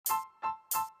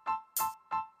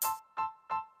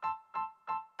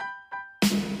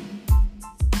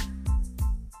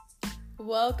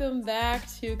welcome back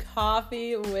to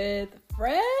Coffee with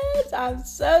Friends. I'm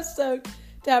so stoked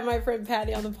to have my friend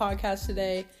Patty on the podcast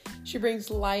today. She brings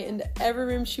light into every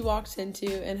room she walks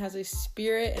into and has a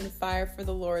spirit and fire for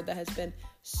the Lord that has been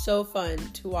so fun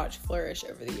to watch flourish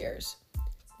over the years.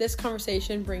 This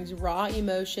conversation brings raw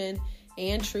emotion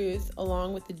and truth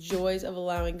along with the joys of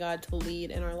allowing God to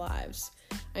lead in our lives.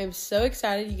 I am so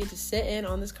excited you get to sit in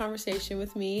on this conversation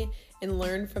with me and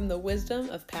learn from the wisdom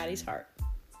of Patty's heart.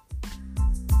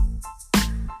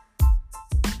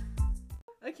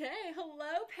 Okay,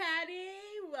 hello Patty.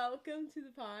 Welcome to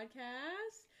the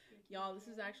podcast. Y'all, this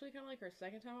is actually kind of like our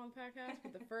second time on the podcast,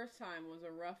 but the first time was a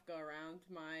rough go around.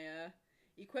 My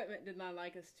equipment did not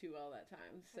like us too well that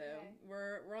time. So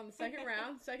we're on the second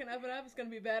round, second up and up. It's going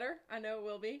to be better. I know it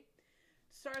will be.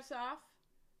 Start us off.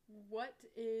 What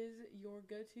is your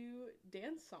go-to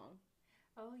dance song?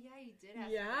 Oh yeah, you did ask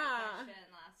me that question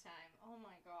last time. Oh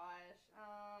my gosh.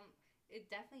 It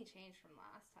definitely changed from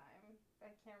last time.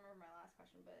 I can't remember my last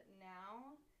question, but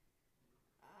now,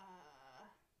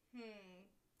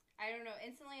 I don't know.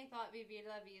 Instantly I thought Viva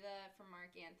la Vida from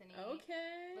Marc Anthony.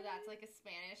 Okay. But that's like a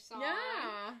Spanish song.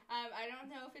 Yeah. I don't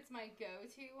know if it's my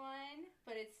go-to one,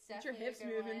 but it's definitely Get your hips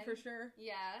a good moving one. for sure.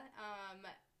 Yeah.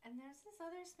 And there's this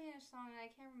other Spanish song that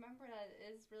I can't remember that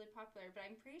is really popular, but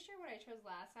I'm pretty sure what I chose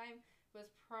last time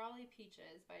was probably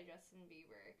Peaches by Justin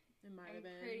Bieber. It might have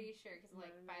been. I'm pretty sure, because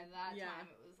like by that time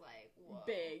it was like, whoa.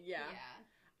 Big, yeah. Yeah.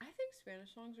 I think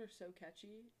Spanish songs are so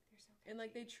catchy. They're so catchy. And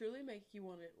like they truly make you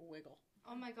want to wiggle.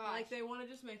 Oh my gosh. Like they want to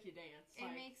just make you dance.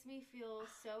 It makes me feel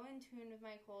so in tune with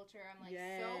my culture. I'm like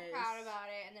yes. so proud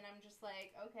about it, and then I'm just like,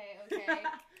 okay.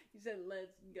 You said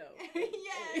let's go.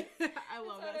 Yes. I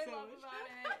love that so much. About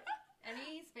it.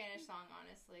 Any Spanish song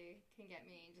honestly can get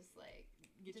me just like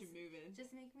get you moving.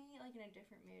 Just make me like in a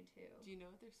different mood too. Do you know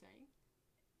what they're saying?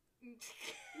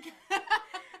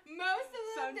 Most of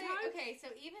them. Sometimes? Okay,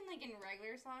 so even like in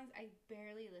regular songs, I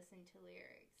barely listen to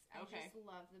lyrics. I just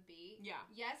love the beat. Yeah.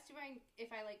 Yes,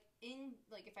 if I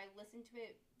listen to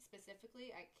it specifically,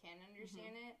 I can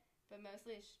understand it, but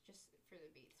mostly it's just for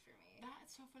the beats for me. That's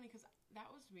so funny because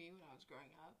that was me when I was growing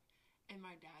up, and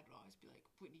my dad would always be like,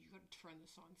 "Whitney, you got to turn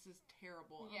this on. This is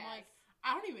terrible." And I'm like,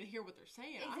 I don't even hear what they're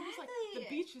saying. Exactly. I'm just like, the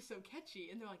beat's just so catchy,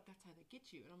 and they're like, "That's how they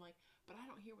get you," and I'm like, but I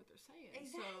don't hear what they're saying.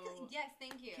 Exactly. So yes,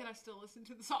 thank you. Can I still listen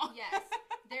to the song? Yes.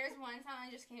 There's one song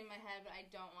that just came in my head, but I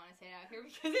don't want to say it out here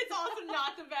because it's also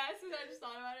not the best. And I just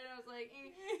thought about it, and I was like,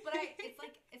 but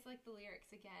it's like the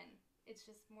lyrics again. It's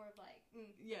just more of like,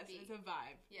 yes, it's a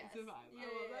vibe. Yes. It's a vibe. Yeah,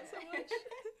 I love that so much.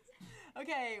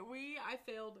 Okay, I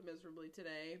failed miserably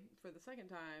today for the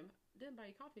second time. Didn't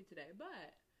buy you coffee today,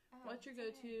 but what's your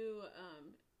go-to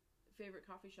favorite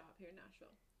coffee shop here in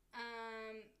Nashville?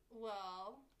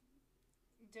 Well,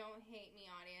 don't hate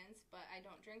me, audience, but I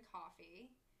don't drink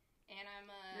coffee. And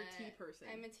You're a tea person.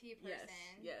 I'm a tea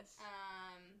person. Yes.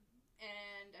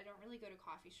 And I don't really go to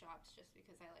coffee shops just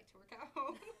because I like to work at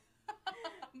home.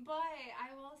 But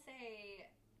I will say,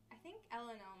 I think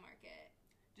L&L Market.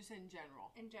 Just in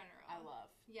general. In general. I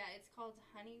love. Yeah, it's called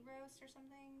Honey Roast or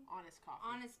something. Honest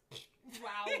Coffee.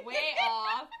 Wow, way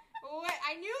off. What?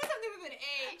 I knew it was something with an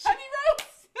H. Honey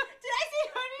Roast! Did I say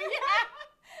honey? Yeah.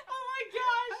 Oh my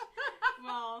gosh.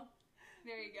 Well,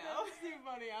 there you go. That's too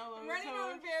funny. I love it so much. I'm running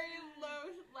on very low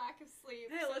lack of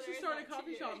sleep. Hey, let's just start a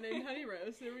coffee shop named Honey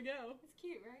Roast. There we go. It's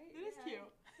cute, right? It is cute.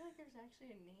 I feel like there's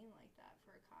actually a name like that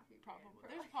for a coffee brand.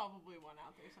 There's probably one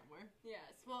out there somewhere.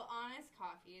 Yes. Well, Honest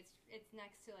Coffee, it's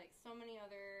next to like so many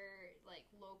other like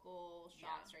local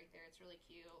shops right there. It's really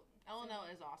cute. L&L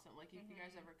is awesome. Like if you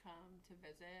guys ever come to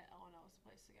visit, L&L is the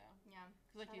place to go. Yeah.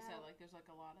 Because like you said, like there's like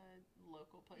a lot of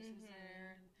local places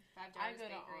there. And $5 I go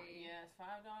Bakery. Yes,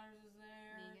 $5 is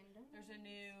there. Vegan donuts. There's a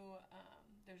new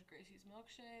there's Gracie's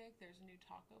Milkshake. There's a new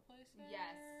taco place there.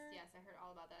 Yes, I heard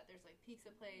all about that. There's like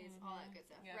pizza place, all that good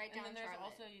stuff. Yep. Right down and then there's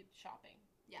Charlotte. also shopping.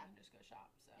 Yeah. You can just go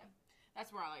shop. So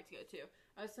that's where I like to go too.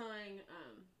 I was telling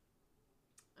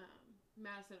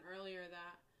Madison earlier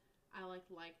that I like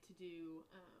to do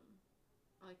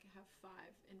I like to have 5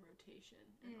 in rotation,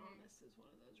 and Honest is one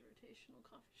of those rotational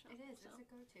coffee shops. It is. It's a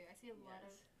go-to. I see a lot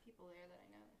of people there that I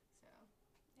know. So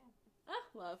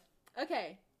love.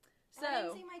 Okay. So I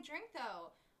didn't see my drink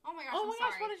though. Oh my gosh. Oh my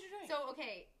gosh, sorry. what did you drink? So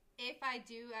if I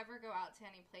do ever go out to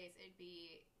any place, it'd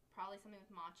be probably something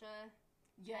with matcha.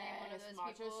 Yes, I am one of those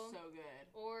matcha's people. so good.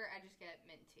 Or I just get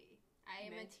mint tea. I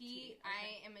am Mint tea. Okay.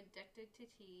 I am addicted to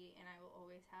tea, and I will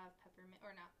always have peppermint,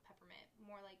 or not peppermint,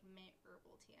 more like mint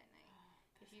herbal tea at night.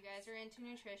 If you guys are into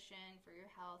nutrition, for your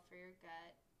health, for your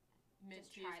gut, mint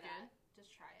just tea try is that. good?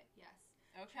 Just try it, yes.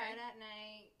 Okay. Try it at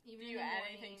night, even Do in you the add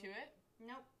morning. anything to it?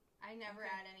 Nope. I never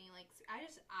add any, like,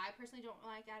 I personally don't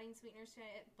like adding sweeteners to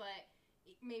it, but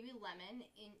maybe lemon,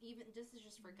 and even, this is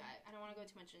just for gut. I don't want to go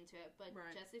too much into it, but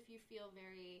just if you feel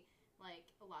very, like,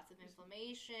 lots of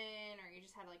inflammation, or you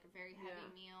just had, like, a very heavy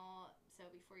meal, so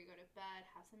before you go to bed,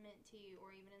 have some mint tea, or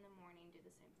even in the morning, do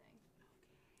the same thing.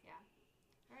 Okay. Yeah.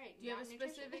 All right. Do you have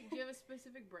a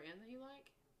specific brand that you like?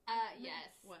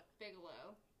 Yes. What?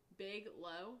 Bigelow.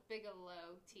 Bigelow?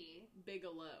 Bigelow tea.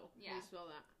 Bigelow. Yeah. How do you spell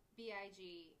that?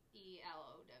 Bigelow.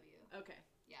 Okay.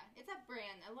 Yeah, it's a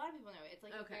brand. A lot of people know it. It's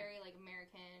like a very like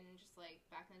American, just like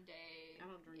back in the day. I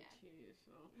don't drink tea,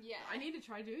 so I need to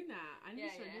try doing that. I need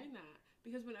to start doing that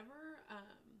because whenever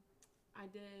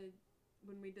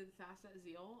when we did the fast at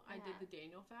Zeal, I did the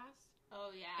Daniel fast.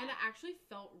 Oh yeah, and it actually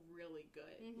felt really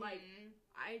good. Mm-hmm. Like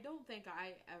I don't think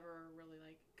I ever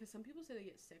really because some people say they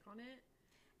get sick on it.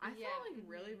 I felt like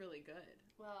really, really good.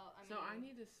 Well, I mean, so I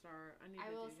need to start. I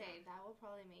will say that will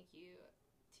probably make you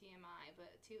TMI,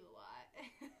 but too a lot.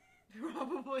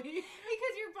 Probably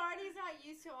because your body's not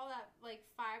used to all that like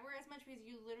fiber as much, because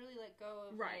you literally let go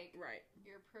of right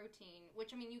your protein, which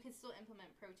I mean you can still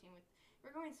implement protein with.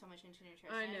 We're going so much into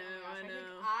nutrition. I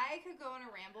know. I could go on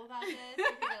a ramble about this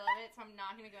because I love it, so I'm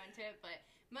not going to go into it. But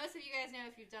most of you guys know,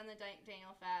 if you've done the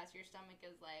Daniel fast, your stomach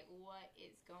is like, what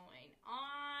is going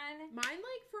on? Mine,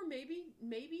 like, for maybe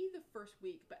the first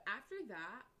week, but after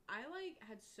that, I, like,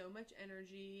 had so much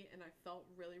energy, and I felt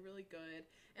really, really good.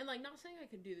 And, like, not saying I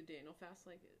could do the Daniel fast,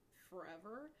 like,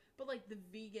 forever, but, like, the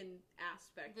vegan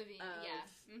aspect of the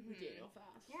Daniel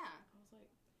fast. Yeah. I was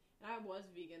like... And I was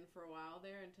vegan for a while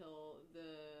there until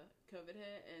the COVID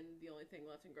hit, and the only thing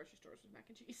left in grocery stores was mac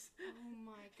and cheese. Oh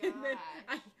my gosh. And then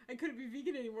I couldn't be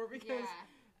vegan anymore because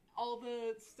all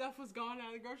the stuff was gone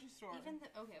out of the grocery store.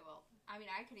 Okay, well, I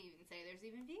mean, I could even say there's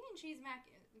even vegan cheese mac,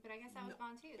 but I guess that was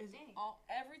gone too. Dang.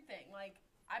 Everything. Like,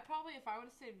 I probably, if I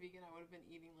would have stayed vegan, I would have been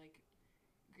eating, like,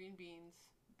 green beans,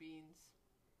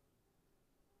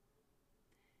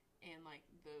 and, like,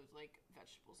 those, like,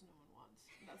 vegetables no one wants.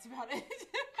 That's about it.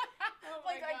 Oh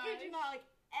like, I kid you not, like,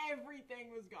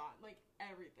 everything was gone. Like,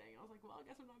 everything. I was like, well, I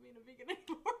guess I'm not being a vegan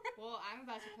anymore. Well, I'm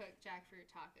about to cook jackfruit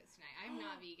tacos tonight. I'm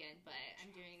not vegan, but I'm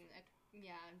doing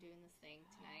this thing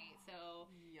tonight. So,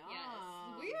 Yum.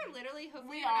 Yes. We are literally,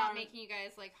 hopefully we're not making you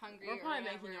guys, like, hungry or whatever. We're probably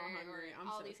making y'all hungry. I'm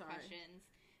all so these sorry. questions.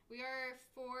 We are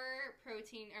for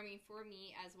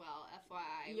meat as well,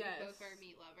 FYI. Yes. We both are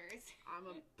meat lovers.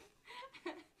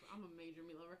 I'm a major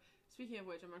meat lover. Speaking of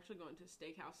which, I'm actually going to a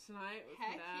steakhouse tonight with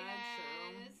Heck my dad,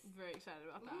 yes. so I'm very excited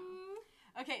about that. Ooh.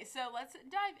 Okay, so let's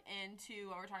dive into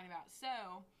what we're talking about.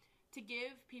 So, to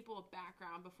give people a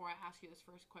background before I ask you this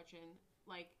first question,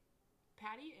 like,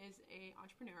 Patty is an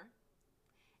entrepreneur,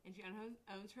 and she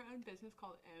owns her own business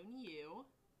called Own You.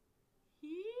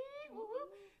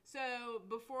 So,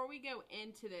 before we go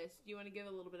into this, do you want to give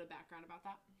a little bit of background about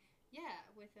that? Yeah,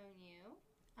 with Own You.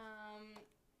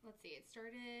 Let's see, it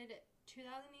started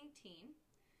 2018.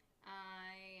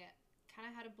 I kind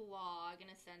of had a blog in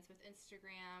a sense with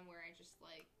Instagram where I just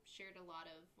like shared a lot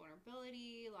of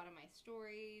vulnerability, a lot of my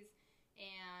stories,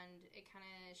 and it kind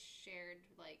of shared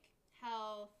like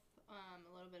health, a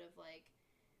little bit of like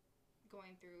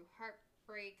going through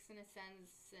heartbreaks in a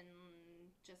sense, and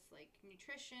just like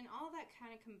nutrition, all of that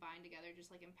kind of combined together, just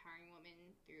like empowering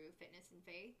women through fitness and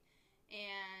faith.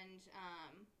 And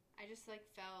I just like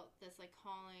felt this like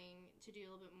calling to do a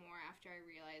little bit more after I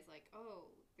realized like, oh,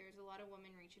 there's a lot of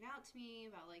women reaching out to me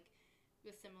about like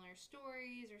with similar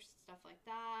stories or stuff like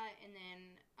that. And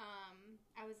then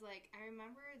I was like, I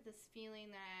remember this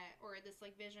feeling or this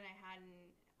like vision I had in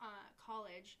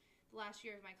college. The last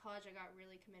year of my college, I got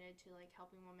really committed to like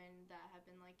helping women that have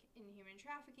been like in human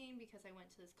trafficking, because I went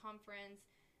to this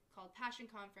conference called Passion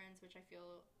Conference, which I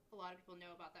feel a lot of people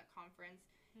know about that conference.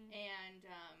 Mm-hmm. And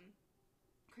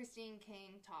Christine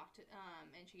King talked,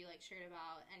 and she like shared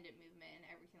about End It movement and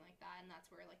everything like that, and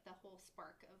that's where like the whole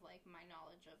spark of like my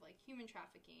knowledge of like human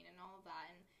trafficking and all of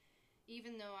that. And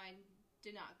even though I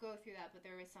did not go through that, but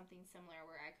there was something similar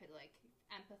where I could like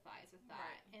empathize with that.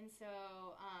 Right. And so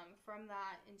from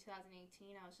that in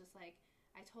 2018, I was just like,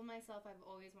 I told myself I've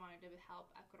always wanted to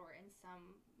help Ecuador in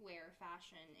some way or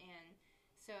fashion, and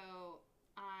so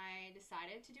I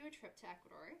decided to do a trip to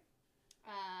Ecuador.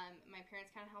 My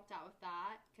parents kind of helped out with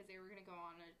that because they were going to go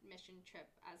on a mission trip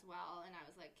as well, and I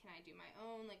was like, can I do my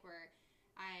own? Like, where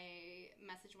I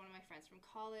messaged one of my friends from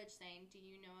college saying, do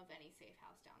you know of any safe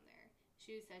house down there?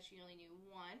 She said she only knew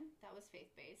one that was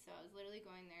faith-based, so I was literally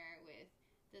going there with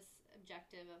this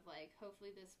objective of like, hopefully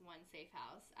this one safe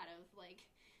house out of like,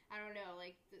 I don't know,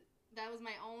 like that was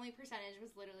my only percentage,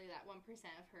 was literally that 1%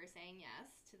 of her saying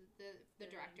yes to the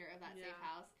director of that safe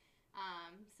house.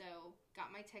 So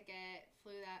got my ticket,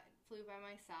 flew by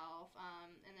myself,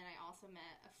 and then I also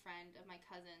met a friend of my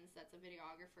cousin's that's a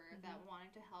videographer that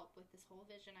wanted to help with this whole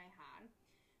vision I had.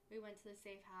 We went to the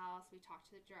safe house, we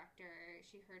talked to the director,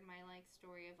 she heard my, like,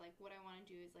 story of, like, what I want to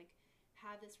do is, like,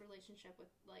 have this relationship with,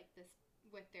 like,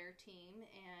 with their team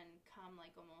and come,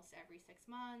 like, almost every 6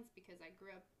 months, because I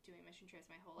grew up doing mission trips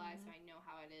my whole life, so I know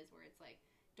how it is where it's, like,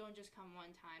 don't just come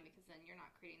one time, because then you're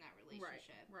not creating that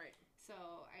relationship. Right.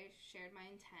 So I shared my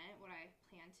intent, what I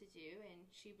planned to do, and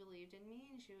she believed in me,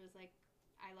 and she was like,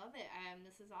 I love it.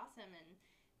 This is awesome. And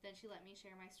then she let me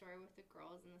share my story with the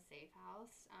girls in the safe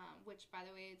house, which, by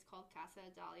the way, it's called Casa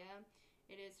Adalia.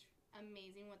 It is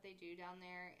amazing what they do down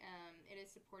there. It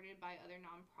is supported by other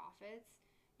nonprofits,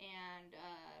 and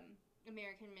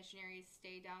American missionaries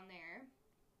stay down there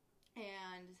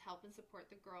and help and support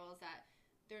the girls. That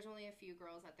there's only a few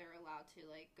girls that they're allowed to,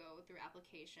 like, go through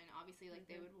application. Obviously, like,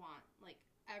 they would want, like,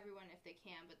 everyone if they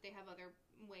can, but they have other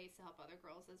ways to help other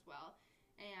girls as well.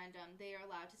 And they are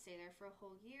allowed to stay there for a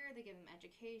whole year. They give them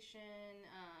education,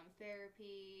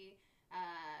 therapy,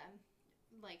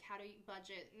 like how to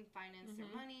budget and finance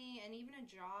their money, and even a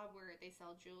job where they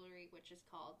sell jewelry, which is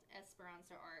called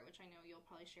Esperanza Art, which I know you'll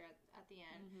probably share at the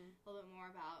end a little bit more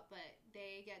about. But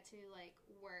they get to, like,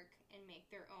 work and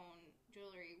make their own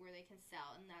jewelry where they can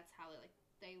sell, and that's how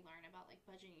they learn about, like,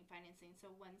 budgeting and financing.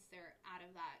 So once they're out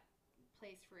of that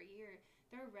place for a year,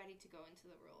 they're ready to go into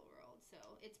the real world.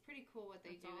 So it's pretty cool what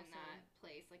they do in that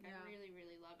place. Like, I really,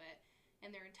 really love it,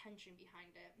 and their intention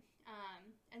behind it.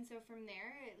 And so from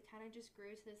there, it kind of just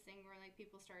grew to this thing where, like,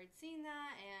 people started seeing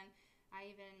that, and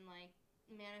I even, like,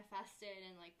 manifested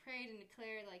and, like, prayed and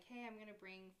declared, like, hey, I'm gonna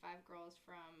bring 5 girls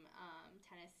from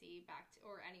Tennessee back to,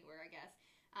 or anywhere, I guess,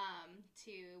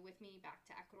 with me back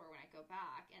to Ecuador when I go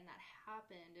back. And that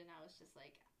happened, and I was just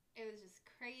like, it was just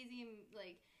crazy.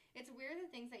 Like, it's weird, the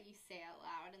things that you say out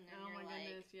loud, and then you're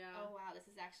like, oh wow,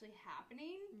 this is actually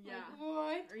happening. Yeah. Like,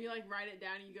 what? Or you, like, write it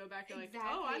down and you go back, you're like,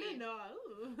 Exactly. oh, I didn't know.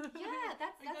 Ooh. Yeah,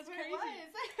 that's what crazy. it was.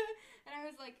 And I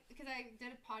was like, because I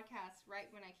did a podcast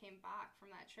right when I came back from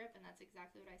that trip, and that's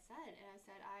exactly what I said. And I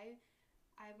said,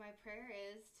 my prayer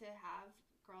is to have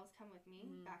girls come with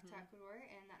me back to Ecuador,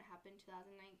 and that happened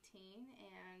 2019.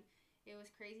 And it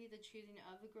was crazy, the choosing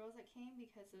of the girls that came,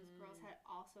 because those girls had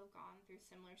also gone through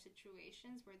similar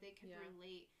situations where they could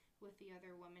relate with the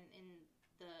other women in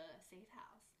the safe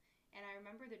house. And I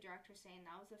remember the director saying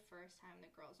that was the first time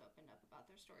the girls opened up about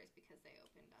their stories, because they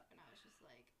opened up, and I was just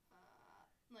like,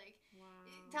 wow.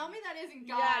 Tell me that isn't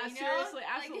God, yeah, you know? seriously,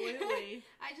 absolutely.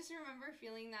 I just remember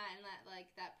feeling that, and that, like,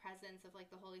 that presence of,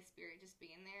 like, the Holy Spirit just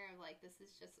being there, of, like, this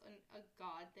is just a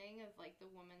God thing, of, like,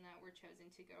 the woman that were chosen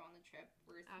to go on the trip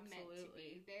were meant to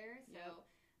be there. So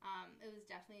it was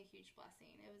definitely a huge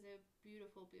blessing. It was a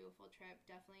beautiful, beautiful trip.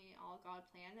 Definitely all God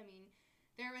planned. I mean,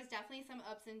 there was definitely some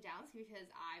ups and downs,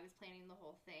 because I was planning the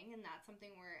whole thing, and that's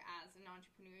something where, as an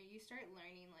entrepreneur, you start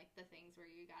learning, like, the things where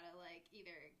you gotta, like,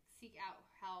 either seek out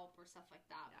help or stuff like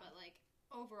that. But, like,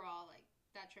 overall, like,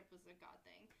 that trip was a God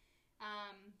thing.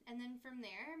 And then from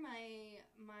there,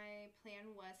 my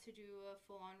plan was to do a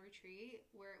full-on retreat,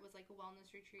 where it was like a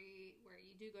wellness retreat, where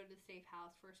you do go to the safe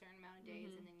house for a certain amount of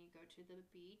days, and then you go to the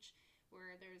beach,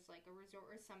 where there's, like, a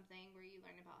resort or something where you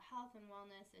learn about health and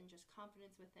wellness and just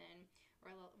confidence within,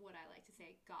 or what I like to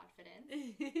say, Godfidence.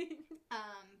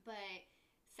 But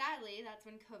sadly, that's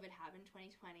when COVID happened,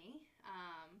 2020.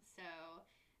 So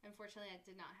unfortunately, that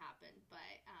did not happen.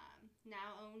 But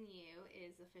now Own You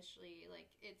is officially, like,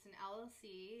 it's an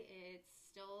LLC. It's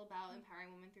still about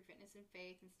empowering women through fitness and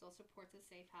faith, and still supports a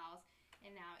safe house.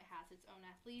 And now it has its own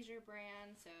athleisure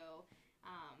brand. So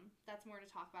that's more to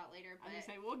talk about later. But I was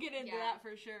gonna say, we'll get into that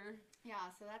for sure. Yeah,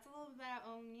 so that's a little bit about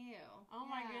Own You. Oh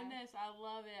my goodness, I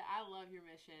love it. I love your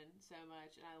mission so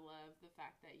much, and I love the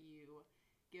fact that you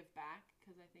give back,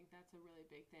 because I think that's a really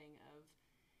big thing of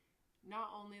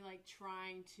not only, like,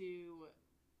 trying to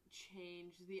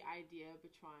change the idea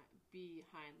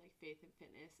behind, like, faith and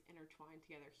fitness intertwined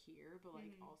together here, but,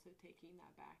 like, also taking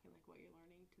that back and, like, what you're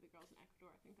learning to the girls in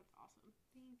Ecuador. I think that's awesome.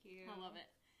 Thank you. I love it.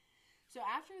 So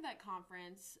after that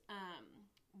conference,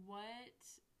 what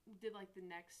did, like, the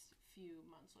next few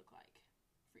months look like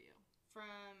for you?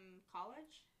 From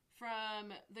college?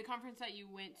 From the conference that you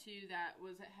went to that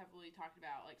was heavily talked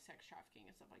about, like, sex trafficking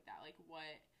and stuff like that. Like,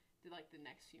 what did, like, the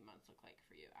next few months look like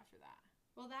for you after that?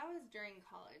 Well, that was during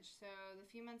college. So the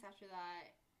few months after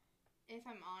that, if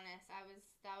I'm honest, that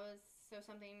was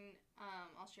something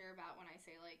I'll share about when I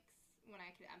say, like, when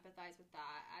I could empathize with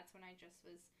that. That's when I just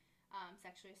was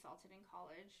sexually assaulted in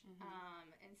college.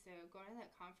 And so going to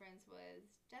that conference was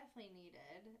definitely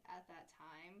needed at that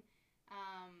time.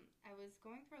 I was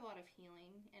going through a lot of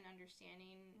healing and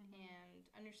understanding and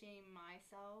understanding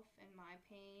myself and my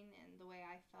pain and the way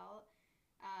I felt.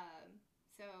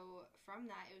 So from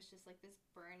that, it was just like this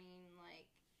burning like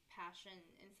passion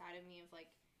inside of me of like,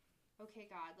 okay,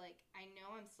 God, like I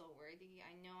know I'm still worthy.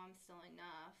 I know I'm still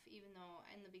enough, even though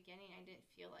in the beginning I didn't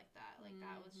feel like that. Like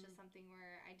that was just something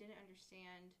where I didn't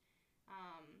understand.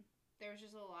 There was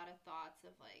just a lot of thoughts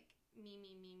of like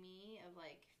me, of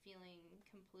like feeling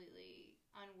completely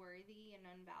unworthy and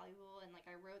unvaluable. And like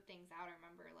I wrote things out, I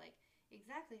remember like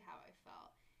exactly how I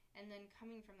felt. And then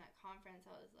coming from that conference,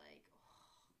 I was like,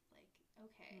 oh, like,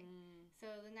 okay. So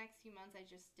the next few months I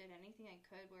just did anything I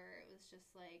could where it was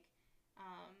just like,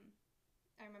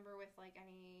 I remember with like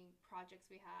any projects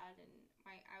we had, and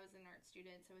I was an art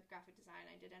student, so with graphic design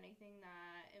I did anything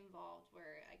that involved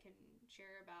where I could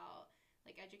share about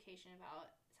like education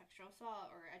about sexual assault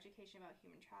or education about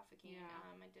human trafficking.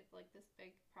 I did like this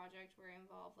big project where it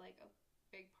involved like a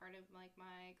big part of like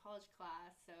my college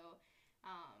class. So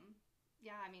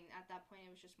I mean at that point it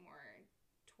was just more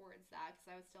towards that because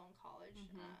I was still in college,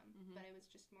 but it was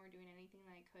just more doing anything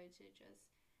that I could to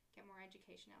just get more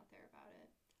education out there about it.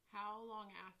 How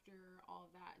long after all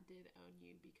of that did Own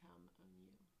You become Own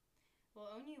You?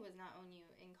 Well, Own You was not Own You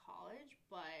in college,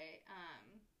 but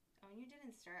Own You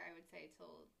didn't start, I would say,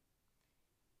 till,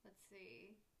 let's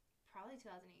see, probably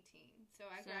 2018.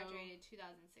 So I graduated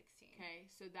 2016. Okay,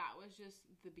 so that was just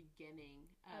the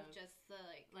beginning of just the,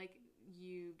 like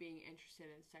you being interested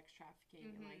in sex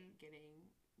trafficking and, like, getting,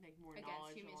 like, more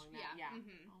knowledge along that. Yeah.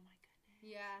 Oh, my goodness.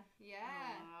 Yeah.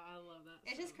 Oh, I love that.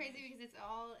 It's just crazy because it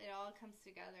all comes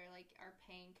together. Like, our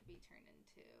pain could be turned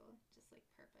into just, like,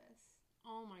 purpose.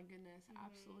 Oh, my goodness.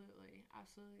 Absolutely.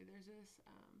 There's this,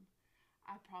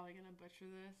 I'm probably going to butcher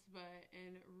this, but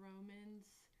in Romans,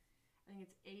 I think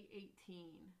it's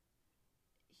 8:18,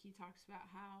 he talks about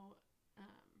how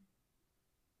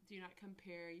do not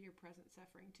compare your present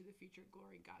suffering to the future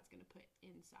glory God's going to put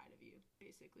inside of you,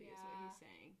 basically, is what he's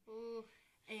saying. Ooh.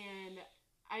 And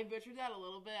I butchered that a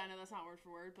little bit. I know that's not word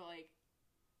for word, but, like,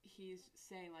 he's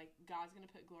saying, like, God's going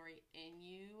to put glory in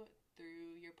you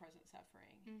through your present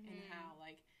suffering. And how,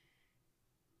 like,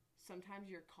 sometimes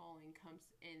your calling comes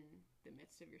in the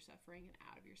midst of your suffering and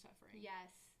out of your suffering.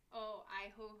 Yes. Oh,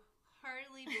 I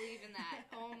wholeheartedly believe in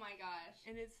that. Oh, my gosh.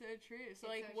 And it's so true.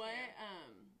 So, like, what,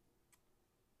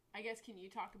 I guess, can you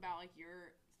talk about, like,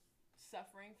 your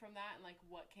suffering from that and, like,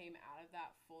 what came out of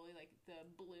that fully? Like, the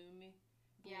blooming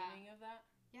of that?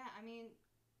 Yeah, I mean,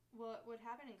 what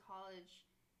happened in college,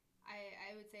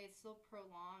 I would say it's still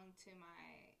prolonged to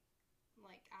my,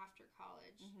 like, after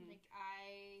college. Like,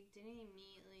 I didn't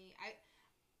immediately,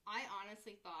 I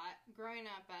honestly thought, growing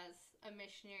up as a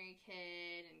missionary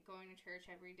kid and going to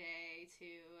church every day,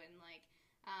 too, and, like,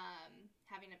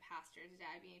 having a pastor's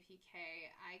dad being a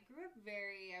PK, I grew up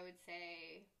very, I would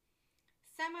say,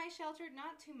 semi-sheltered,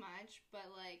 not too much, but,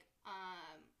 like,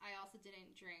 I also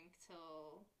didn't drink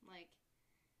till, like,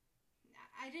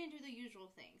 I didn't do the usual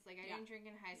things. Like, I didn't drink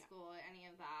in high school, any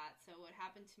of that. So what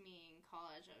happened to me in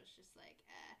college, I was just like,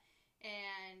 eh.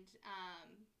 And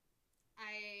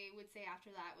I would say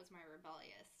after that was my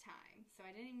rebellious time. So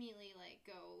I didn't immediately, like,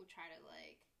 go try to,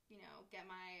 like, you know, get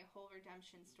my whole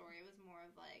redemption story. It was more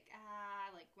of, like,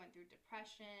 like, went through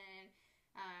depression,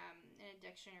 an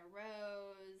addiction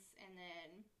arose, and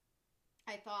then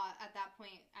I thought at that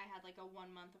point I had, like, a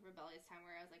 1 month of rebellious time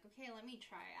where I was like, okay, let me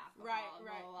try alcohol,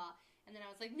 blah, blah, blah. And then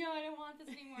I was like, no, I don't want this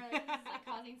anymore. Like, this is, like,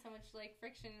 causing so much, like,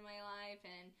 friction in my life.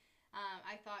 And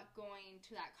I thought going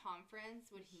to that conference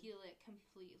would heal it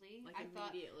completely. Like,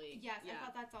 immediately. I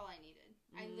thought that's all I needed.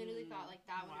 I literally thought, like,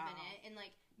 that would have been it. And,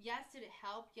 like, yes, did it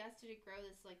help? Yes, did it grow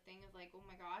this, like, thing of, like, oh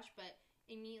my gosh, but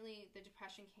immediately the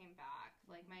depression came back.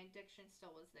 Like, my addiction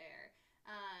still was there.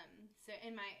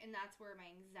 And that's where my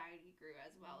anxiety grew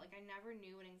as well. Like, I never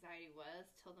knew what anxiety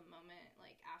was till the moment,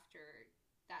 like, after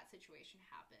that situation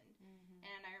happened.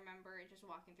 And I remember just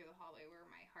walking through the hallway where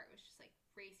my heart was just, like,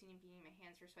 racing and beating, my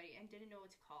hands were sweaty, and didn't know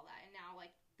what to call that. And now,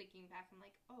 like, thinking back, I'm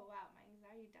like, oh, wow, my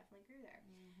anxiety definitely grew there.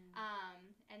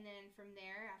 And then from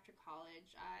there, after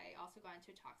college, I also got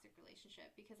into a toxic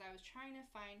relationship because I was trying to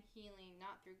find healing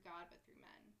not through God, but through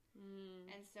men.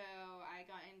 And so I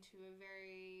got into a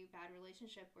very bad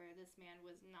relationship where this man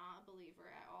was not a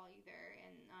believer at all either.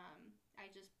 And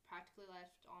I just practically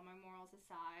left all my morals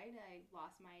aside. I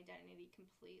lost my identity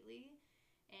completely.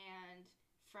 And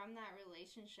from that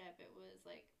relationship, it was,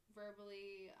 like,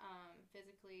 verbally,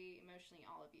 physically, emotionally,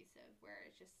 all abusive, where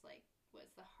it just, like, was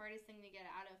the hardest thing to get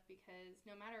out of because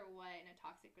no matter what in a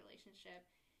toxic relationship,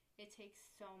 it takes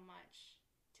so much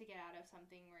to get out of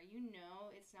something where you know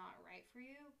it's not right for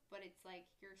you, but it's like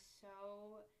you're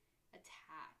so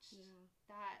attached. Yeah.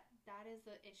 That is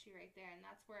the issue right there, and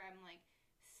that's where I'm like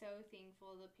so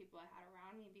thankful the people I had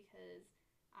around me, because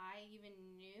I even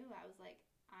knew, I was like,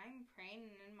 I'm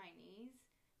praying in my knees,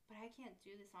 but I can't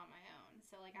do this on my own.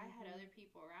 So like I had other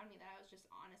people around me that I was just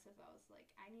honest with. I was like,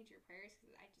 I need your prayers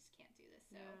because I just can't do this.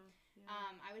 So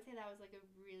I would say that was like a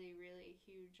really, really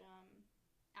huge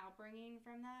outbringing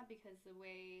from that, because the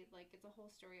way, like, it's a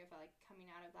whole story of like coming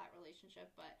out of that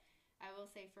relationship. But I will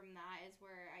say from that is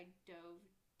where I dove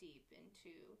deep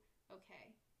into,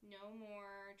 okay, no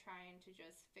more trying to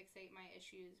just fixate my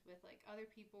issues with like other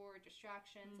people or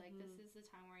distractions. Like, this is the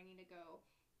time where I need to go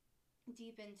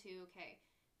deep into, okay,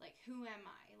 like, who am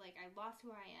I? Like, I lost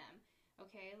who I am.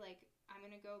 Okay, like, I'm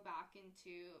gonna go back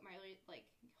into my, like,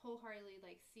 wholeheartedly,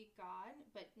 like, seek God,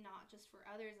 but not just for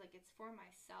others, like, it's for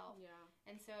myself. Yeah.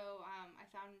 And so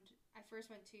I first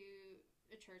went to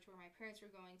a church where my parents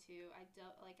were going to. I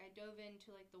dove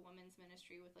into like the women's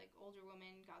ministry with like older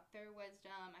women, got their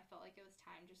wisdom. I felt like it was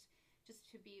time just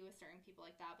to be with certain people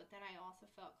like that. But then I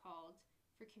also felt called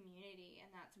for community,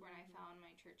 and that's when I found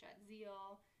my church at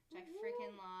Zeal, which I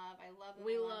freaking love. I love them.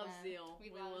 We love Zeal.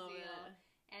 We love Zeal.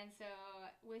 And so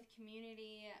with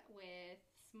community, with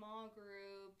small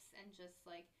groups, and just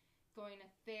like going to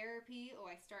therapy. Oh,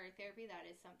 I started therapy. That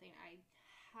is something I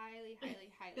highly,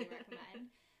 highly, highly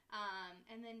recommend.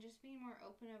 And then just being more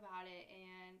open about it,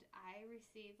 and I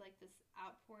received like this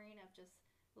outpouring of just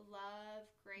love,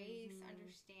 grace,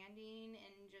 understanding,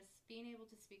 and just being able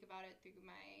to speak about it through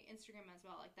my Instagram as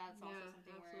well. Like, that's also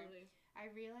something where I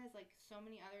realized like so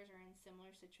many others are in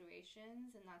similar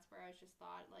situations, and that's where I was just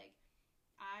thought, like,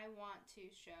 I want to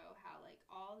show how like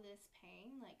all this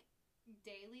pain, like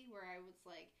daily, where I was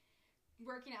like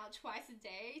working out twice a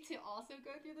day to also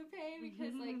go through the pain,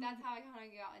 because like that's how I kind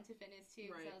of got into fitness too.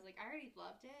 Right. So I was like, I already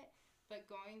loved it, but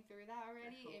going through that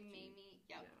already, it made me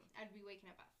I'd be waking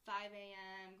up at 5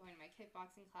 a.m. going to my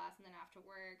kickboxing class, and then after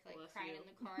work, like, crying in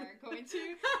the car, going to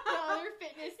the other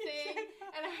fitness thing,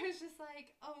 and I was just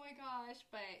like, oh my gosh.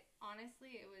 But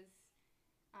honestly, it was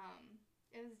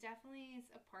definitely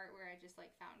a part where I just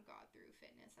like found God through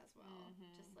fitness as well.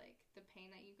 Just like the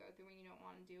pain that you go through when you don't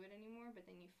want to do it anymore, but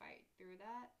then you fight through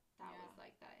that. That was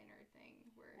like that inner thing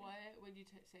where. What would you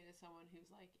say to someone who's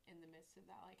like in the midst of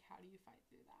that? Like, how do you fight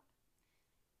through that?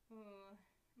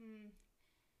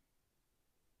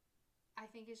 I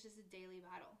think it's just a daily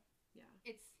battle. Yeah.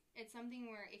 It's something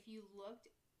where if you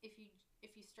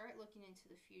start looking into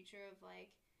the future of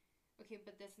like, okay,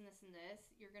 but this and this and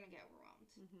this, you're gonna get overwhelmed.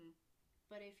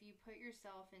 But if you put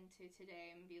yourself into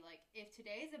today and be like, if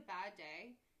today is a bad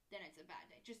day, then it's a bad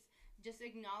day. Just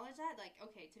acknowledge that, like,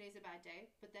 okay, today's a bad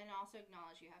day, but then also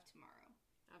acknowledge you have tomorrow.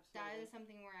 Absolutely. That is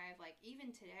something where I've like,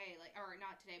 even today, like, or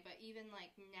not today, but even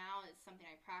like now, it's something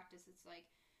I practice. It's like,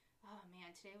 oh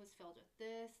man, today was filled with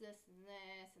this, and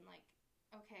this, and like,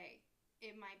 okay,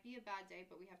 it might be a bad day,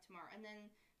 but we have tomorrow. And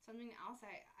then something else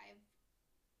I've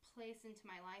placed into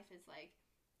my life is like,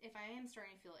 if I am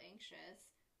starting to feel anxious,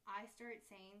 I start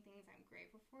saying things I'm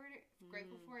grateful for,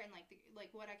 and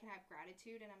like what I can have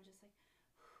gratitude, and I'm just like,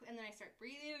 and then I start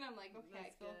breathing, and I'm like, okay,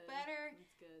 I feel better.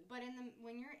 That's good. But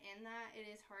when you're in that, it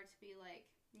is hard to be like,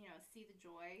 you know, see the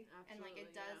joy. Absolutely, and like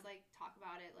it does like talk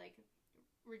about it, like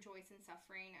rejoice in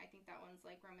suffering. I think that one's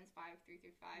like Romans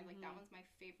 5:3-5. Like that one's my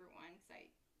favorite one, because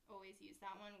I always use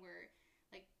that one, where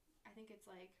like I think it's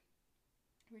like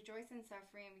rejoice in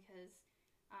suffering because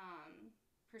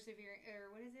persevering,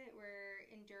 or what is it, where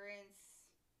endurance,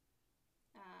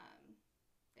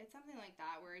 it's something like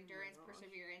that, where endurance,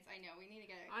 perseverance. I know, we need to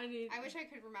get it. I wish I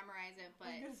could memorize it, but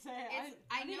I was gonna say,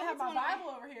 I need know to have my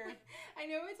Bible over here. I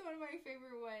know it's one of my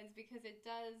favorite ones, because it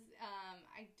does,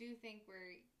 I do think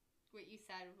where what you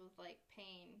said with like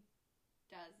pain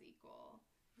does equal,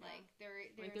 like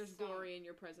there's glory in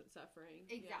your present suffering.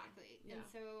 Exactly. Yeah. And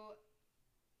so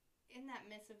in that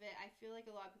midst of it, I feel like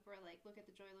a lot of people are like, look at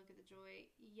the joy.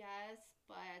 Yes,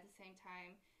 but at the same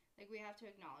time, like, we have to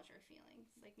acknowledge our feelings.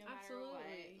 Like, no matter what,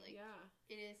 like,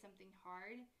 it is something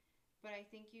hard. But I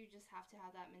think you just have to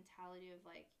have that mentality of,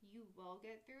 like, you will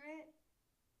get through it,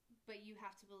 but you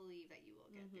have to believe that you will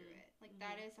get through it. Like,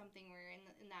 that is something where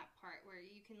in that part where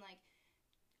you can, like,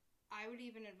 I would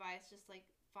even advise just, like,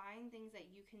 find things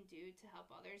that you can do to help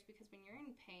others, because when you're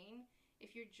in pain,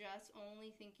 if you're just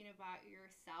only thinking about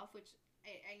yourself, which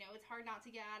I know it's hard not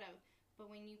to get out of,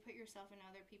 but when you put yourself in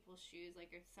other people's shoes,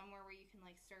 like, it's somewhere where you can,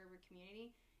 like, serve a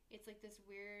community, it's, like, this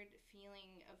weird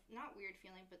feeling of, not weird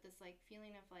feeling, but this, like,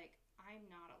 feeling of, like, I'm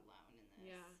not alone in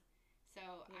this. Yeah.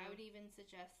 So I would even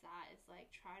suggest that. It's, like,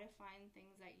 try to find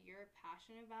things that you're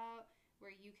passionate about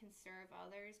where you can serve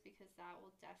others, because that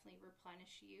will definitely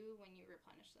replenish you when you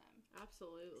replenish them.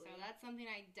 Absolutely. So that's something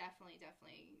I definitely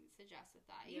suggest with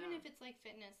that. Even if it's like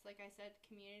fitness, like I said,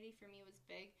 community for me was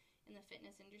big in the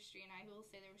fitness industry, and I will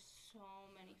say there were so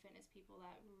many fitness people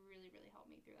that really, really helped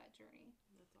me through that journey.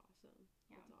 That's awesome.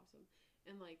 Yeah. That's awesome.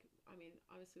 And like, I mean,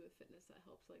 obviously with fitness, that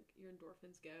helps like your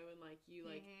endorphins go, and like you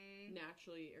like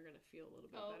naturally are gonna feel a little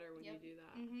bit better when you do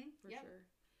that. For sure.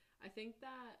 I think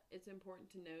that it's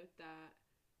important to note that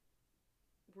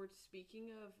we're speaking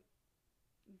of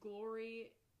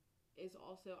glory is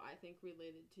also, I think,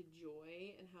 related to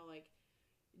joy, and how like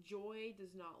joy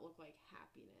does not look like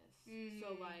happiness.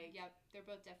 So like, yep, they're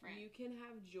both different. You can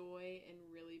have joy in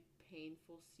really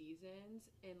painful seasons,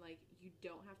 and like you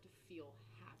don't have to feel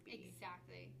happy.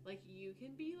 Exactly. Like you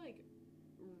can be like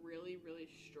really, really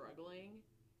struggling,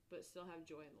 but still have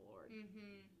joy in the Lord.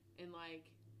 And like,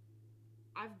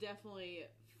 I've definitely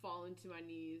fallen to my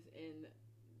knees in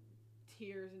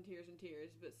tears and tears and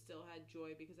tears, but still had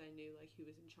joy because I knew like He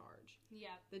was in charge.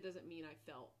 Yeah. That doesn't mean I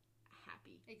felt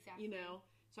happy. Exactly. You know?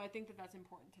 So I think that that's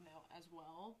important to know as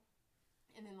well.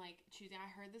 And then like choosing, I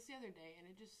heard this the other day and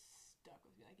it just stuck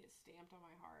with me. Like it stamped on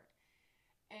my heart.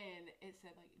 And it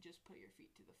said like, just put your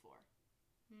feet to the floor.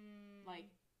 Like,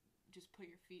 just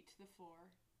put your feet to the floor.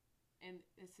 And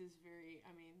this is very,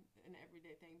 I mean, an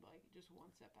everyday thing, but like just one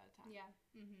step at a time. Yeah.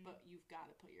 But you've got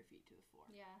to put your feet to the floor.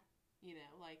 Yeah. You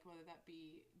know, like whether that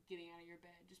be getting out of your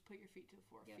bed, just put your feet to the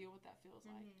floor. Yep. Feel what that feels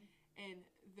like. And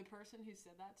the person who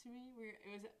said that to me, we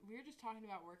were just talking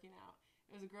about working out.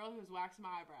 It was a girl who was waxing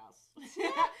my eyebrows.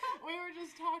 We were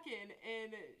just talking,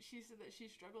 and she said that she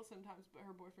struggles sometimes, but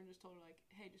her boyfriend just told her like,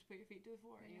 "Hey, just put your feet to the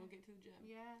floor, and you'll get to the gym."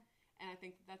 Yeah. And I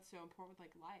think that's so important with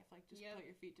like life. Like just put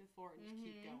your feet to the floor and just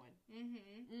keep going.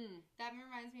 That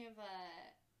reminds me of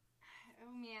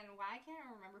oh man, why can't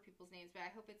I remember people's names? But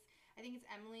I think it's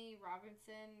Emily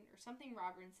Robinson or something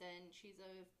Robinson. She's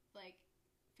a like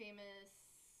famous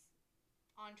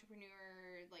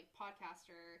entrepreneur, like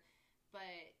podcaster.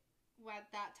 But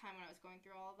at that time when I was going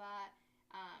through all of that,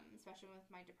 especially with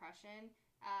my depression,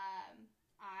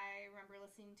 I remember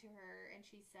listening to her, and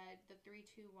she said the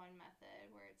 3-2-1 method,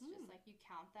 where it's just like you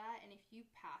count that, and if you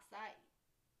pass that,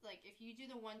 like if you do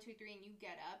the 1, 2, 3 and you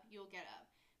get up, you'll get up.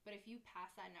 But if you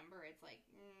pass that number, it's like,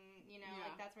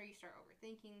 like that's where you start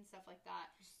overthinking, stuff like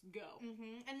that. Just go.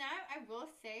 And that, I will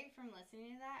say, from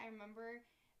listening to that, I remember,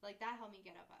 like, that helped me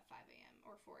get up at 5 a.m.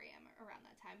 or 4 a.m. around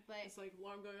that time. But it's like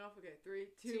alarm going off. Okay, 3,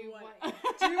 2, 1.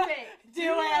 Do it. Do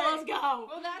it. Let's go.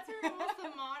 Well, that's where almost the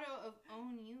motto of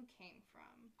Own You came from.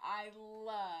 I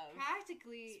love.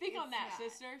 Practically. Speak on that,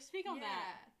 sister. Speak on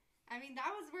that. I mean,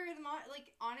 that was where the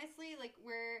like, honestly, like,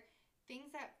 where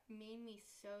things that made me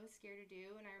so scared to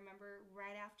do, and I remember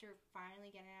right after finally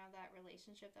getting out of that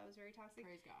relationship that was very toxic.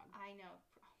 Praise God. I know. Oh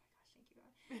my gosh, thank you,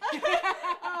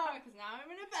 God. Because now I'm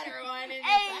in a better one. And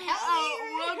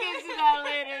we'll get to that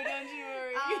later, don't you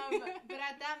worry. But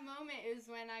at that moment is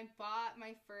when I bought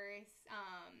my first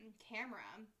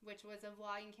camera, which was a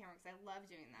vlogging camera, because I love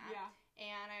doing that. Yeah.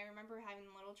 And I remember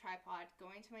having a little tripod,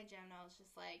 going to my gym, and I was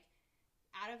just like,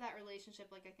 out of that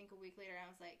relationship, like I think a week later, I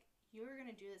was like, you're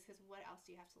going to do this because what else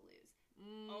do you have to lose?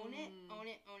 Own it, own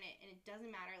it, own it. And it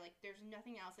doesn't matter. Like, there's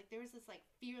nothing else. Like, there was this, like,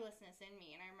 fearlessness in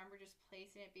me. And I remember just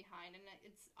placing it behind. And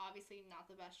it's obviously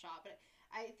not the best shot. But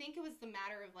I think it was the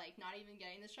matter of, like, not even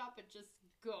getting the shot, but just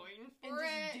going for it.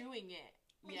 And just doing it.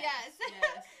 Yes.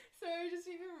 So I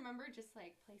just even remember just,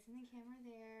 like, placing the camera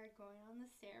there, going on the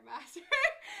Stairmaster,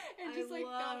 and just, like,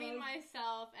 filming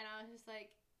myself. And I was just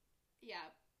like,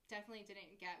 yeah. Definitely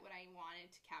didn't get what I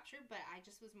wanted to capture, but I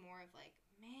just was more of like,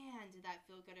 man, did that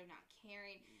feel good of not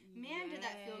caring? Man, did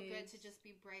that feel good to just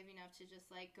be brave enough to just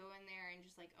like go in there and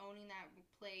just like owning that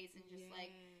place and just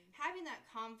like having that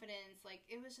confidence. Like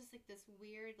it was just like this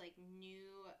weird like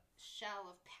new shell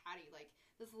of Patty, like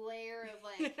this layer of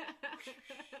like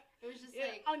it was just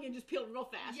like onion just peeled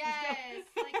real fast. Yes,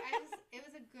 like it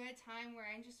was a good time where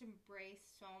I just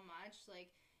embraced so much.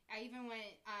 Like I even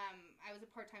went, I was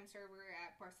a part-time server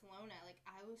at Barcelona. Like,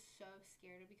 I was so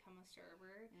scared to become a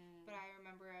server. But I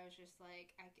remember I was just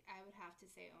like, I would have to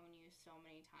say own you so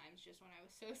many times just when I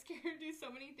was so scared to do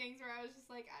so many things where I was just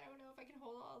like, I don't know if I can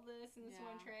hold all this in this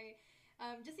one tray.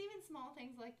 Just even small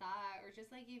things like that, or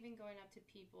just like even going up to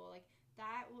people. Like,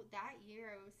 that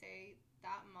year, I would say,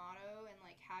 that motto and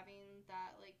like having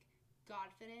that like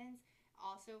Godfidence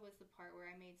also was the part where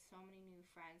I made so many new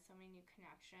friends, so many new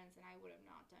connections, and I would have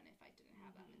not done if I didn't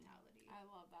have that mentality. I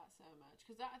love that so much,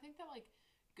 because I think that like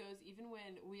goes even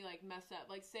when we like mess up.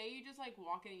 Like say you just like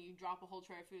walk in and you drop a whole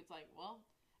tray of food, it's like, well,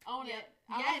 own it.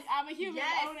 I'm a human.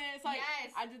 Own it. It's like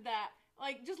I did that.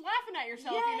 like, just laughing at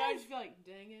yourself, you know? Yes. Just be like,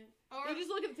 dang it. Or You just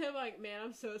look at the table like, man,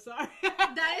 I'm so sorry.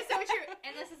 that is so true.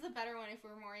 And this is the better one if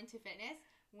we're more into fitness.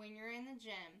 When you're in the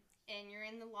gym and you're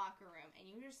in the locker room and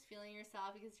you're just feeling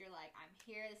yourself because you're like, I'm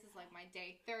here. This is like my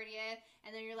day 30th.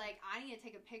 And then you're like, I need to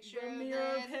take a picture The of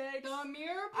mirror this. pics. The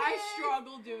mirror pics. I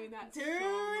struggle doing that Dude. so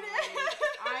much.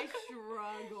 I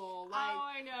struggle. Like, oh,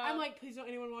 I know. I'm like, please don't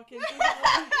anyone walk in.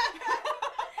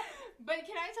 But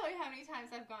can I tell you how many times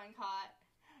I've gotten caught?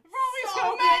 Probably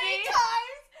so many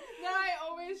times that I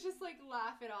always just like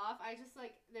laugh it off. I just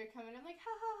like they're coming. I'm like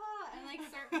ha ha ha, and like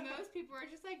most people are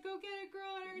just like go get it,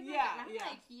 girl, and everything. Yeah, and I'm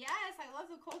yeah. like yes, I love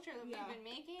the culture that Yeah. we've been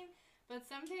making. But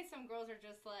sometimes some girls are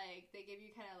just like they give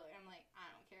you kind of. I'm like I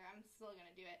don't care. I'm still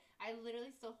gonna do it. I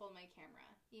literally still hold my camera,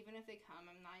 even if they come.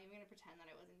 I'm not even gonna pretend that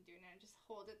I wasn't doing it. I just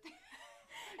hold it there.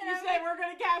 And you say we're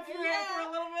gonna capture it Yeah. for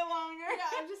a little bit longer.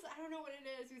 Yeah, I don't know what it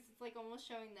is. It's like almost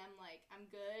showing them like I'm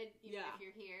good, even Yeah. if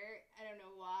you're here. I don't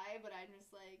know why, but I'm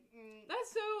just like.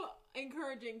 That's so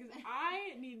encouraging because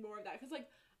I need more of that. Because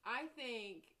like I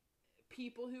think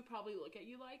people who probably look at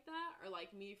you like that are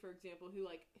like me, for example, who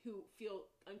feel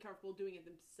uncomfortable doing it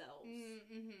themselves.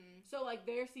 Mm-hmm. So like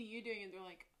they see you doing it, they're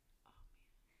like, oh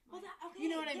man. Well, okay. You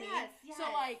know what I mean? Yes. So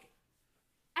like.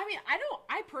 I mean,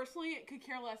 I personally could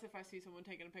care less if I see someone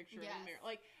taking a picture in the mirror.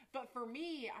 Like, but for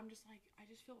me, I'm just like, I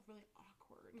just feel really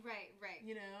awkward. Right.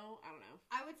 You know? I don't know.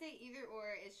 I would say either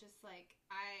or is just like,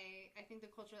 I think the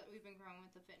culture that we've been growing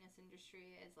with the fitness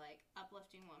industry is like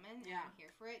uplifting women. Yeah. And I'm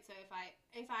here for it. So if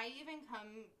I even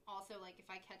come also like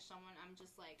if I catch someone, I'm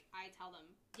just like, I tell them,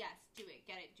 yes, do it,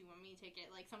 get it. Do you want me to take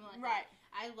it? Like something like Right. that.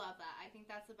 I love that. I think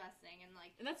that's the best thing. And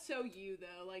like. And that's so you,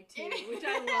 though, like, too, which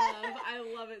I love. I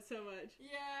love it so much.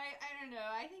 Yeah, I don't know.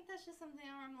 I think that's just something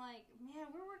where I'm like, man,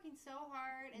 we're working so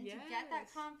hard and to get that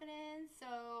Yes. confidence.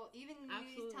 So even you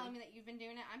Absolutely. telling me that you've been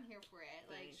doing it, I'm here for it.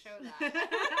 Like, Thanks. show that.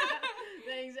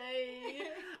 Thanks,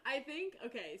 hey. I think,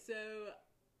 okay, so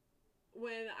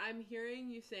when I'm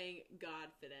hearing you saying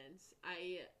Godfidence,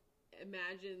 I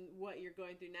imagine what you're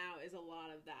going through now is a lot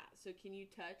of that. So can you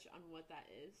touch on what that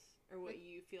is? Or what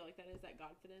you feel like that is, that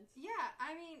Godfidence? Yeah,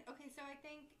 I mean, okay, so I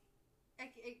think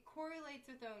it correlates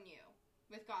with Own You,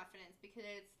 with Godfidence, because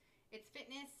it's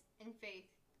fitness and faith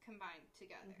combined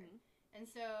together. Mm-hmm. And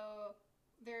so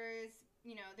we're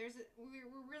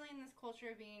really in this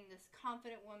culture of being this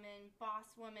confident woman, boss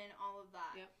woman, all of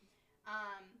that. Yep.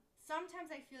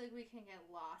 Sometimes I feel like we can get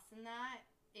lost in that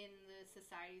in the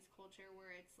society's culture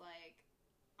where it's like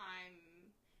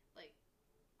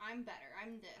I'm better,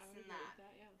 I'm this I would and agree that. with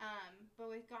that, yeah.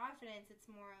 But with Godfidence, it's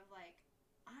more of like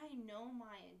I know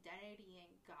my identity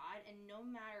in God, and no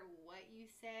matter what you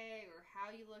say or how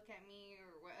you look at me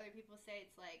or what other people say,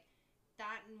 it's like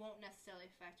that won't necessarily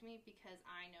affect me because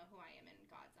I know who I am in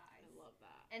God's eyes. I love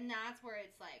that. And that's where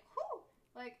it's like, whew,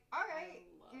 like, all right.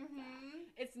 I love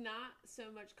that. It's not so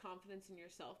much confidence in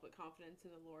yourself, but confidence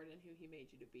in the Lord and who He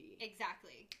made you to be.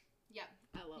 Exactly. Yep.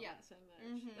 I love Yep. that so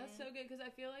much. That's so good because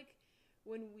I feel like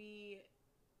when we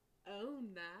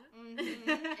own that,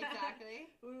 Exactly.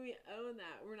 when we own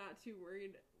that, we're not too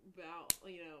worried about,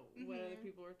 what other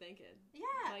people are thinking.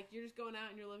 Yeah. Like, you're just going out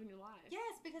and you're living your life.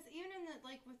 Yes, because even in the,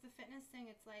 like, with the fitness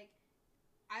thing, it's like,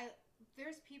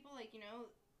 there's people, like,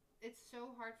 it's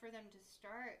so hard for them to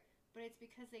start, but it's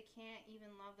because they can't even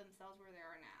love themselves where they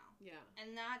are now. Yeah.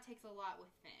 And that takes a lot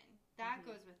within. That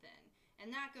goes within.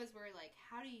 And that goes where, like,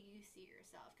 how do you see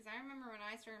yourself? Because I remember when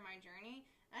I started my journey,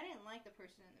 I didn't like the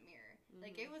person in the mirror.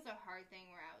 Like, it was a hard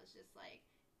thing where I was just, like,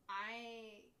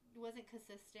 I wasn't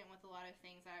consistent with a lot of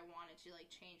things that I wanted to, like,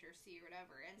 change or see or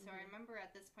whatever. And so I remember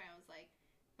at this point I was like,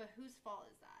 but whose fault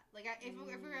is that? Like,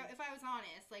 if I was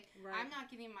honest, like, Right. I'm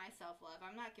not giving myself love.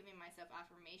 I'm not giving myself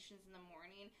affirmations in the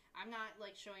morning. I'm not,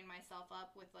 like, showing myself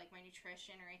up with, like, my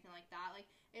nutrition or anything like that. Like,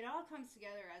 it all comes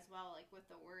together as well, like, with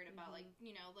the word about, like,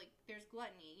 like, there's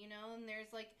gluttony, and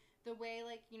there's, like, the way,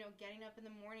 like, getting up in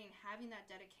the morning, having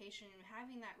that dedication,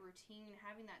 having that routine,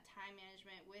 having that time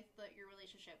management with your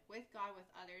relationship with God, with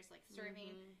others, like,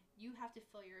 serving, you have to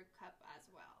fill your cup as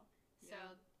well. So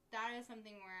that is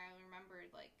something where I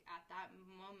remembered, like, at that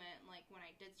moment, like, when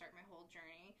I did start my whole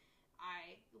journey,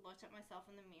 I looked at myself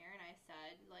in the mirror and I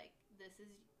said, like, this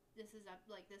is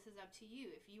up to you.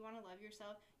 If you want to love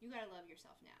yourself, you got to love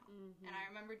yourself now. And I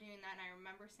remember doing that, and I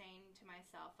remember saying to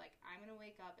myself, like, I'm going to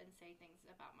wake up and say things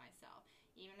about myself.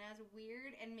 Even as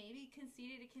weird and maybe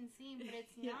conceited it can seem, but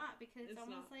it's not, because it's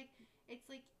almost like,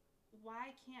 it's like,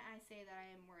 why can't I say that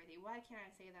I am worthy? Why can't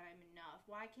I say that I'm enough?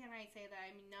 Why can't I say that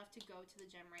I'm enough to go to the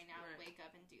gym right now and wake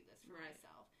up and do this for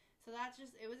myself? So that's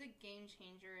just, it was a game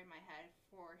changer in my head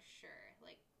for sure.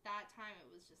 Like, that time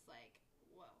it was just like,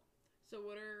 whoa. So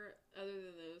what are, other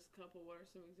than those couple, what are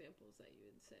some examples that you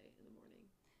would say in the morning?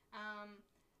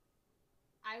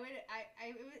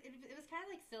 It was kind of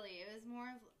like silly. It was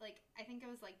more of like, I think it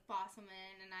was like boss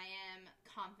woman, and I am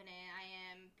confident, I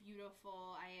am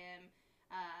beautiful, I am,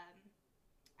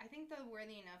 I think the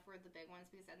worthy enough were the big ones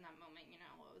because in that moment, you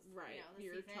know, it was, right. you know, the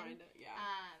You're season. trying to, yeah.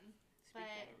 Speak But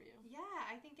that over you.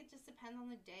 yeah, I think it just depends on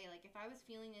the day. Like if I was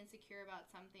feeling insecure about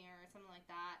something or something like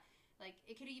that, like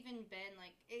it could even been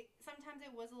like it. Sometimes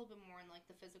it was a little bit more in like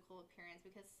the physical appearance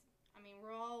because I mean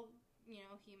we're all, you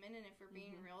know, human, and if we're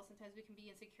being real, sometimes we can be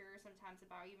insecure sometimes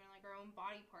about even like our own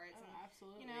body parts. Oh, And,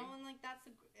 absolutely. you know, and like that's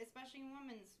especially in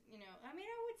women's. You know, I mean,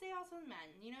 I would say also in men.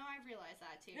 You know, I've realized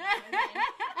that too.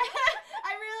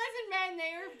 I realize in men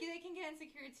they can get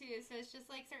insecure too. So it's just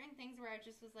like certain things where I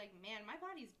just was like, man, my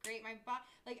body's great. My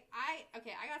like I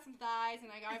got some thighs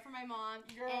and I got it from my mom.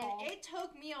 Girl. And it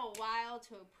took me a while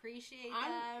to appreciate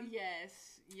them.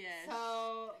 Yes.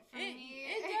 So for me,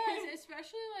 it does,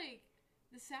 especially like.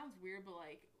 This sounds weird, but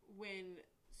like when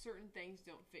certain things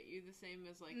don't fit you the same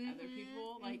as like other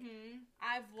people, like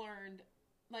I've learned,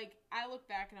 like I look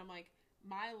back and I'm like,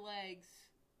 my legs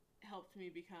helped me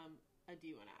become a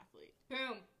D1 athlete.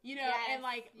 Boom. You know, and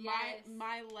like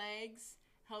my legs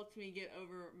helped me get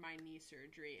over my knee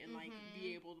surgery and like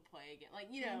be able to play again.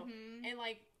 Like, you know, and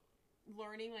like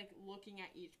learning, like looking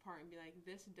at each part and be like,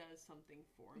 this does something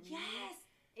for me. Yes.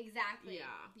 Exactly.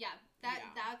 Yeah.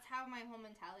 That's how my whole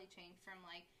mentality changed from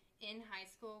like in high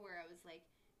school where I was like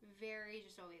very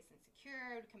just always insecure.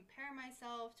 I would compare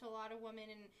myself to a lot of women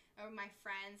and or my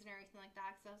friends and everything like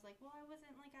that because I was like, well, I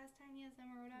wasn't like as tiny as them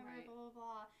or whatever, blah blah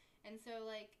blah. And so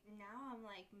like now I'm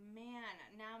like, man,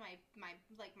 now my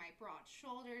like my broad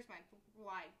shoulders, my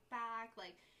wide back,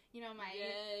 like. You know, my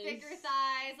bigger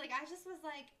thighs. Like, I just was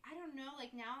like, I don't know.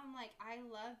 Like, now I'm like, I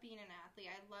love being an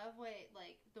athlete. I love what,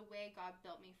 like, the way God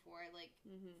built me for. Like,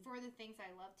 for the things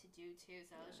I love to do, too.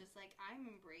 So I was just like, I'm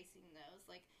embracing those.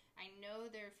 Like, I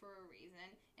know they're for a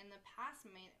reason. In the past,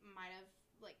 might have,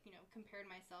 like, you know,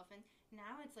 compared myself. And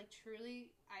now it's, like,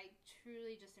 I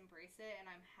truly just embrace it.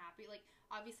 And I'm happy. Like,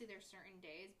 obviously there's certain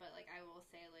days. But, like, I will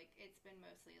say, like, it's been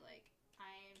mostly, like,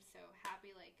 I am so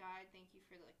happy, like, God, thank you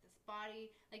for, like, this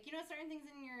body. Like, you know, certain things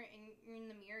in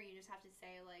the mirror, you just have to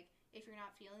say, like, if you're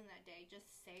not feeling that day, just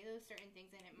say those certain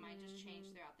things, and it might just change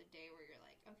throughout the day where you're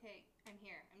like, okay, I'm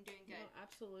here. I'm doing good. No,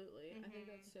 absolutely. I think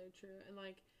that's so true. And,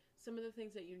 like, some of the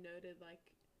things that you noted,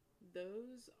 like,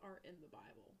 those are in the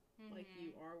Bible. Like,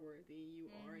 you are worthy.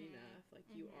 You are enough. Like,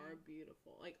 you are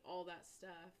beautiful. Like, all that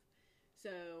stuff.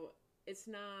 So, it's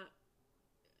not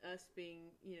us being,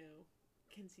 you know,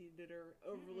 conceited or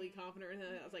overly confident or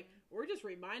anything. I was like, we're just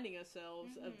reminding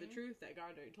ourselves of the truth that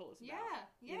God already told us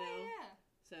about. Yeah.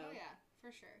 So, oh yeah,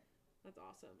 for sure. That's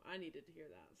awesome. I needed to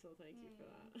hear that, so thank you for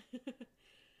that.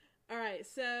 All right,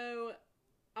 so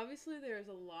obviously there's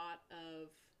a lot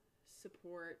of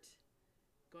support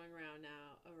going around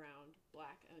now around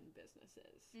Black-owned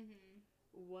businesses.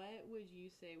 What would you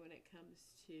say when it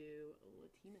comes to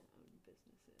Latina-owned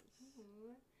businesses?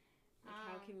 Like,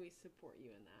 how can we support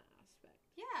you in that aspect?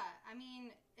 Yeah, I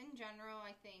mean, in general,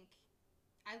 I think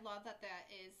I love that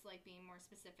is, like, being more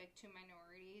specific to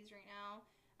minorities right now.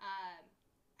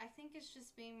 I think it's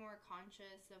just being more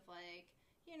conscious of, like,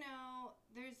 you know,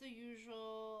 there's the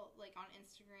usual, like, on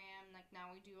Instagram, like, now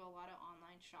we do a lot of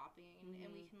online shopping, and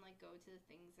we can, like, go to the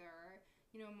things that are,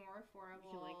 you know, more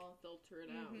affordable. You can, like, filter it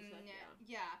out and stuff,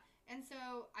 yeah. And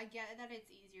so I get that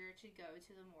it's easier to go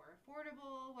to the more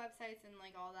affordable websites and,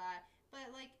 like, all that.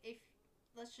 But, like,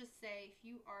 let's just say if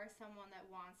you are someone that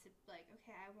wants to, like,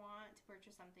 okay, I want to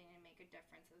purchase something and make a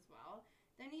difference as well,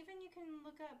 then even you can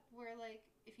look up where, like,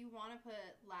 if you want to put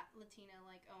Latina,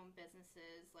 like, owned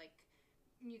businesses, like,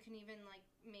 you can even, like,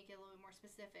 make it a little bit more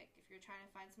specific. If you're trying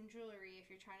to find some jewelry,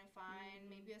 if you're trying to find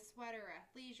maybe a sweater or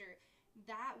athleisure,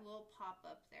 that will pop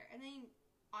up there. And then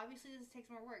obviously this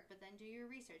takes more work, but then do your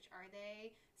research. Are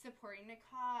they supporting a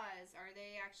cause? Are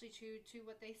they actually true to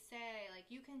what they say? Like,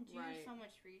 you can do so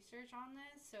much research on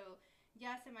this. So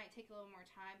yes, it might take a little more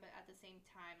time, but at the same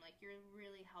time, like, you're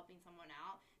really helping someone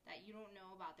out that you don't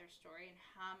know about their story and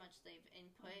how much they've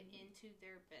input into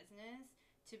their business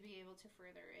to be able to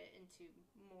further it into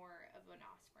more of an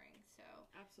offspring. So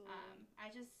absolutely.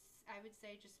 I would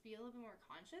say just be a little bit more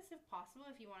conscious if possible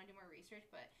if you want to do more research,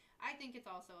 but I think it's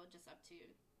also just up to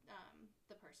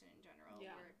the person in general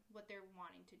or what they're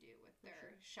wanting to do with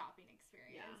their shopping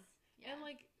experience. Yeah. And,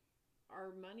 like,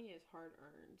 our money is hard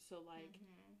earned, so, like,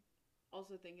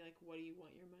 also thinking, like, what do you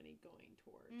want your money going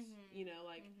towards? You know,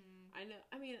 like, I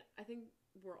think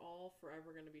we're all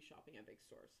forever going to be shopping at big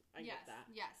stores. I get that.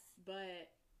 Yes. But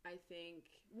I think,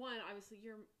 one, obviously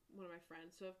you're one of my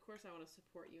friends, so of course I want to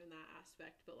support you in that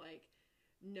aspect, but like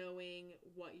knowing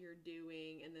what you're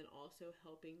doing and then also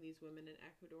helping these women in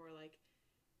Ecuador, like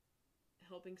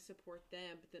helping support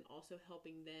them, but then also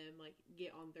helping them like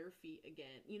get on their feet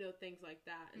again, you know, things like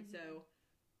that. And so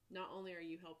not only are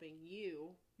you helping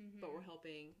you, but we're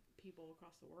helping people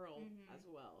across the world as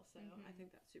well. So I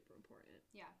think that's super important.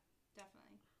 Yeah,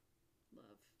 definitely.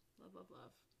 Love, love, love,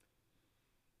 love.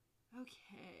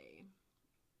 Okay.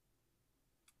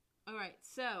 All right,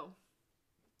 so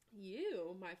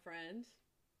you, my friend,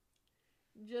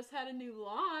 just had a new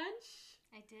launch.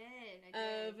 I did.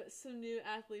 Of some new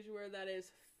athleisure wear that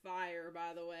is fire,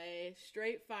 by the way.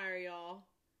 Straight fire, y'all.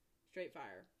 Straight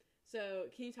fire. So,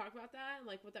 can you talk about that and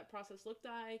like what that process looked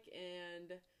like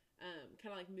and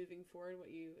kind of like moving forward,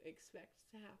 what you expect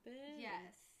to happen?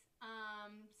 Yes.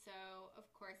 So of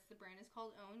course the brand is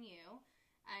called Own You,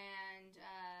 and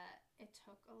it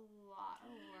took a lot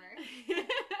of work.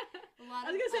 I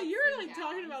was gonna say, you were like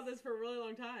talking about this for a really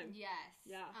long time. Yes.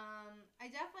 Yeah. I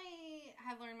definitely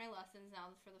have learned my lessons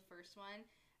now for the first one.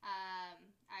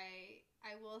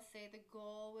 I will say the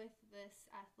goal with this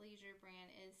athleisure brand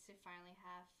is to finally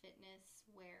have fitness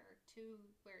wear to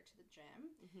wear to the gym.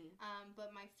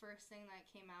 But my first thing that I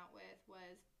came out with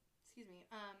was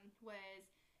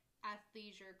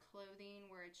athleisure clothing,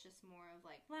 where it's just more of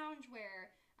like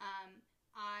loungewear.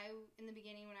 In the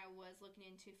beginning when I was looking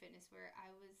into fitness wear, I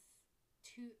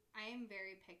am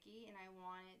very picky, and I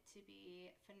want it to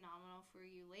be phenomenal for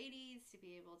you ladies to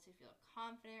be able to feel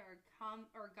confident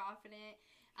or confident,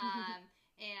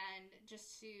 and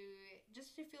just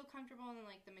to feel comfortable, and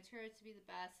like the material to be the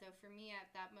best. So for me at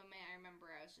that moment, I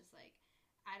remember I was just like,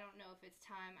 I don't know if it's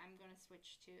time. I'm going to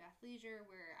switch to athleisure,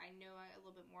 where I know a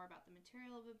little bit more about the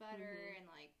material a little bit better, and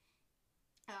like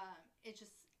it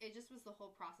just was the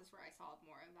whole process where I saw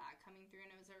more of that coming through,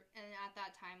 and at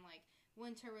that time like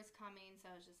winter was coming,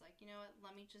 so I was just like, you know what,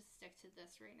 let me just stick to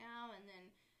this right now, and then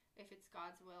if it's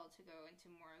God's will to go into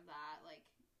more of that, like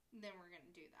then we're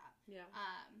gonna do that. Yeah.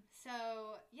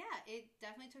 So yeah, it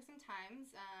definitely took some time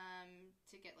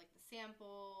to get like the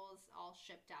samples all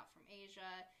shipped out from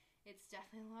Asia. It's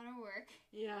definitely a lot of work.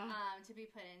 Yeah. To be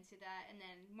put into that, and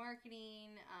then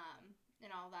marketing, and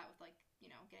all that with like, you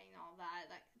know, getting all that.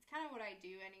 It's kind of what I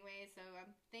do anyway. So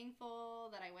I'm thankful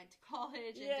that I went to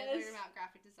college and did learn about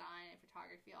graphic design and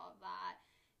photography, all of that.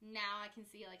 Now I can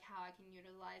see like how I can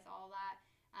utilize all that.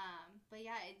 But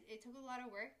yeah, it took a lot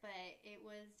of work, but it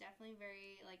was definitely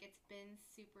very, like, it's been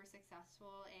super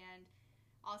successful, and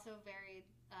also very,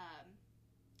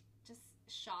 just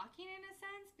shocking in a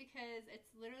sense, because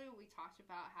it's literally what we talked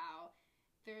about, how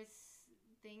there's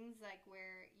things like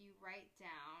where you write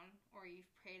down or you've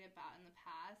prayed about in the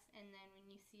past, and then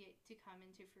when you see it to come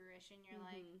into fruition, you're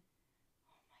like,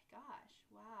 oh my gosh,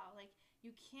 wow. Like,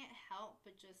 you can't help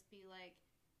but just be like,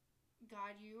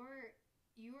 God, you are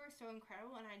so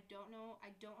incredible, and I don't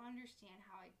understand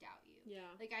how I doubt you.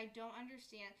 Yeah. Like, I don't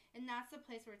understand, and that's the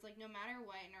place where it's like, no matter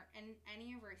what, in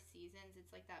any of our seasons, it's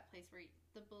like that place where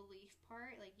the belief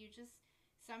part, like, you just,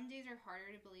 some days are harder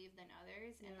to believe than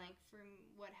others, and like, from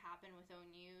what happened with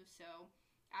Own You, so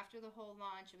after the whole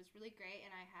launch, it was really great,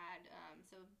 and I had,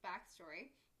 so backstory,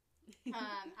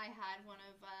 I had one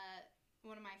of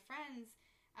my friends,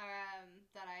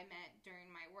 that I met during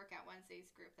my Workout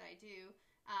Wednesdays group that I do.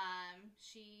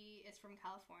 She is from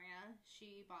California.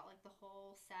 She bought like the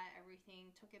whole set,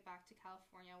 everything, took it back to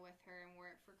California with her and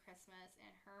wore it for Christmas,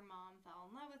 and her mom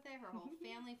fell in love with it. Her whole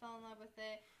family fell in love with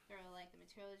it. They were like, the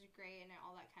materials are great and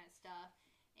all that kind of stuff.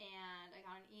 And I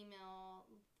got an email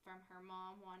from her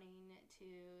mom wanting to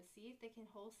see if they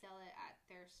can wholesale it at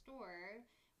their store,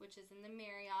 which is in the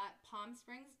Marriott Palm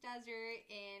Springs Desert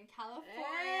in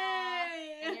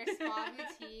California, in their spa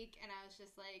boutique. And I was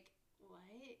just like, what?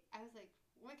 I was like,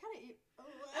 what kind of what?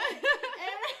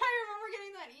 And I remember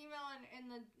getting that email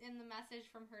in the message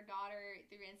from her daughter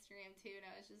through Instagram too, and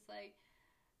I was just like,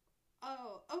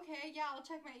 oh, okay, yeah, I'll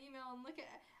check my email and look at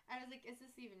it. I was like, is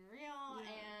this even real?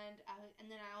 Yeah. And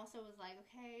then I also was like,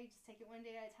 okay, just take it one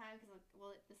day at a time, because like,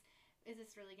 well, is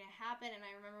this really gonna happen? And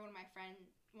I remember one of my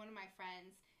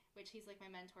friends, which he's like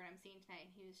my mentor and I'm seeing tonight,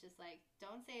 and he was just like,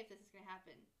 don't say if this is gonna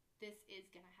happen. This is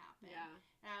gonna happen. Yeah.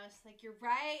 And I was like, you're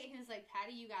right. And he was like,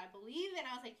 Patty, you gotta believe it. And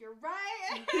I was like, you're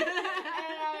right.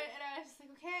 and I was just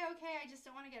like, okay, I just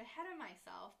don't want to get ahead of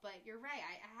myself, but you're right.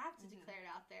 I have to declare it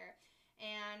out there.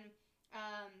 And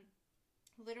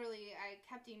literally, I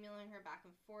kept emailing her back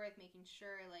and forth, making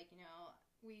sure, like, you know,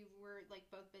 we were like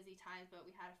both busy times, but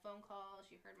we had a phone call.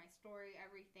 She heard my story,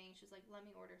 everything. She was like, let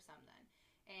me order some then.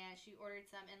 And she ordered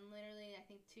some, and literally, I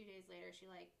think 2 days later, she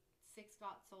like 6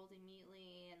 got sold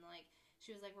immediately, and like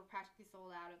she was like, we're practically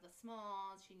sold out of the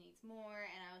smalls. She needs more.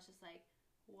 And I was just like,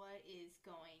 what is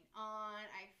going on?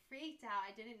 I freaked out.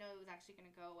 I didn't know it was actually going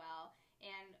to go well.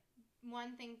 And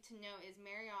one thing to note is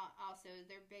Marriott also,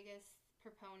 their biggest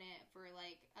proponent for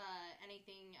like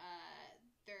anything,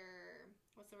 their,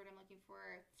 what's the word I'm looking for?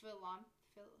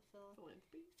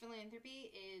 Philanthropy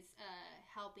is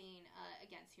helping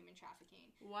against human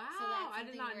trafficking. Wow, So that's I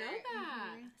did not know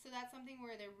that. So that's something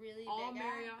where they're really all big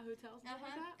Marriott at. hotels know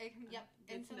that? Yep.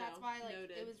 Good And so to that's know. why like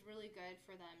Noted. it was really good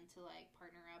for them to like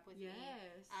partner up with me.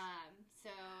 Yes. So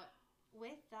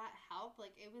with that help,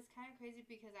 like it was kind of crazy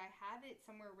because I have it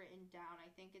somewhere written down. I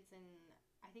think in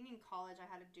college I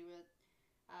had to do it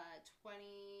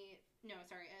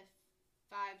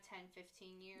 5, 10,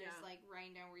 15 years, Yeah. like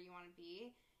writing down where you want to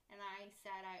be. And I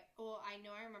said, I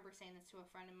remember saying this to a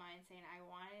friend of mine, saying I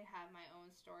wanted to have my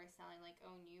own store selling like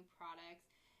own new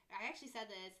products. I actually said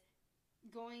this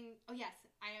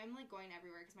I am like going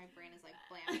everywhere because my brain is like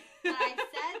blam. But I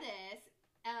said this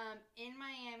in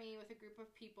Miami with a group of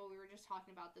people. We were just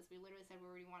talking about this. We literally said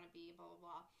where we want to be, blah, blah,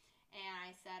 blah. And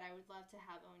I said I would love to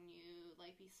have ONU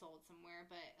like be sold somewhere,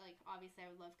 but like obviously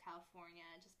I would love California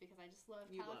just because I just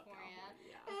love California.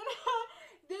 Yeah. And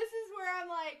this is where I'm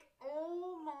like,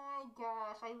 oh my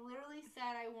gosh! I literally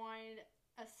said I wanted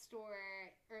a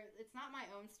store, or it's not my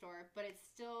own store, but it's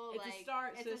still It's like a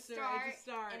start, it's sister. a It's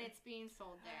a start. and it's being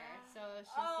sold there. So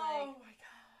it's just like, oh my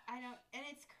god. I don't, and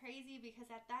it's crazy because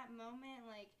at that moment,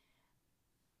 like,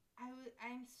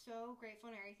 I'm so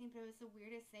grateful and everything, but it was the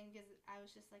weirdest thing because I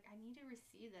was just like, I need to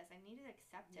receive this. I need to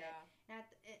accept it. And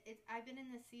I've been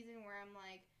in this season where I'm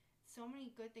like, so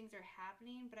many good things are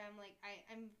happening, but I'm like,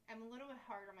 I'm a little bit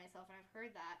hard on myself, and I've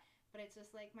heard that, but it's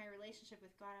just like my relationship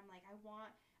with God. I'm like, I want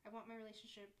my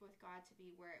relationship with God to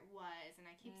be where it was, and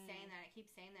I keep saying that.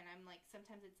 And I'm like,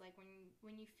 sometimes it's like when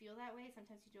you feel that way,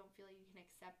 sometimes you don't feel like you can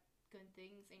accept good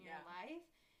things in your life.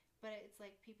 But it's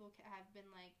like people have been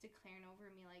like declaring over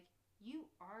me like, you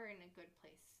are in a good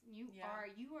place. You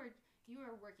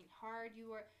are working hard.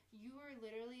 You are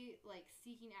literally like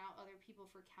seeking out other people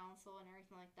for counsel and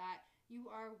everything like that. You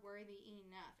are worthy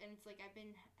enough. And it's like I've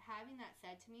been having that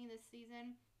said to me this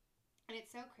season, and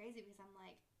it's so crazy because I'm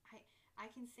like,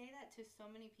 I can say that to so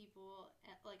many people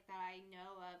like that I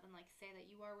know of, and like say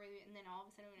that you are worthy, and then all of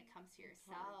a sudden when it comes to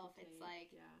yourself, it's like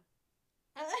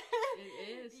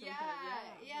it is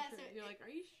sometimes. Yeah. Sure. So you're like, are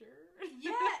you sure?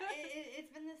 it's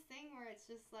been this thing where it's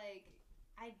just like,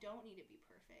 I don't need to be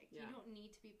perfect. You don't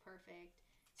need to be perfect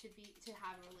to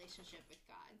have a relationship with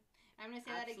God. I'm going to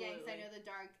say that again because I know the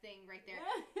dark thing right there.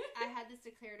 I had this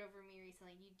declared over me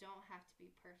recently. You don't have to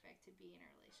be perfect to be in a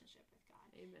relationship with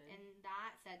God. Amen. And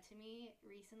that said to me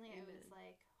recently, Amen. I was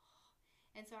like,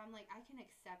 and so I'm like, I can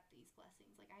accept these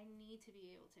blessings. Like, I need to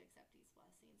be able to accept these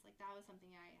blessings. Like, that was something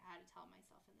I had to tell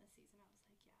myself in this season. I was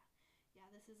like, yeah,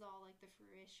 this is all, like, the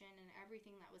fruition and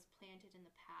everything that was planted in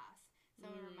the past.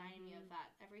 Someone reminded me of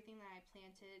that. Everything that I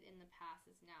planted in the past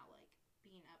is now, like,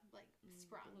 being up, like,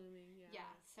 sprung. Blooming,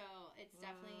 so it's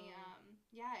definitely,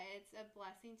 it's a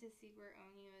blessing to see where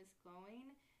ONU is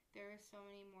going. There are so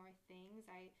many more things.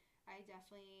 I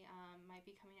definitely might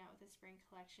be coming out with a spring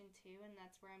collection too, and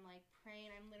that's where I'm like praying.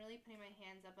 I'm literally putting my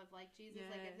hands up of like, Jesus,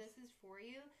 like if this is for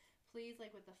you, please,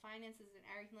 like with the finances and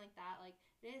everything like that, like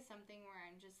it is something where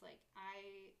I'm just like,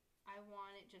 I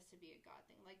want it just to be a God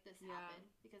thing. Like this happened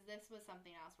because this was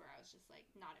something else where I was just like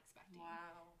not expecting.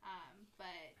 Wow.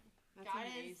 But that's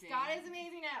God is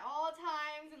amazing at all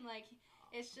times, and like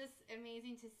it's just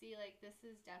amazing to see like this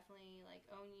is definitely like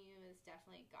ONU is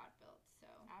definitely God built. So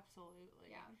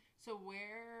absolutely. Yeah. So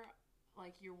where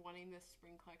like you're wanting this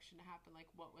spring collection to happen, like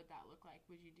what would that look like?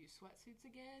 Would you do sweatsuits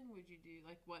again? Would you do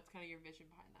like what's kind of your vision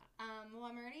behind that? Well,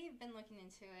 I'm already been looking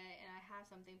into it, and I have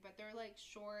something, but they're like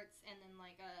shorts and then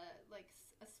like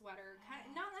a sweater, kind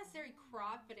of not necessarily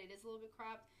cropped, but it is a little bit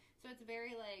cropped. So it's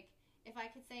very like, if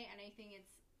I could say anything,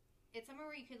 it's somewhere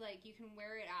where you could like, you can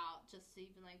wear it out just to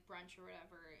even like brunch or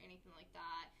whatever, anything like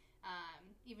that.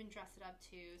 Even dress it up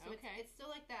too. So it's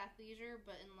still like the athleisure,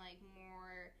 but in like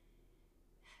more,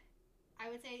 I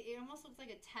would say it almost looks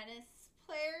like a tennis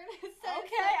player.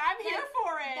 Okay, I'm here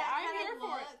for it. I'm here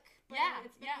for it.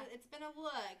 It's been a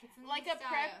look. It's like a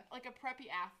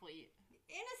preppy athlete.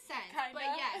 In a sense, Kinda. But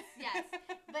yes.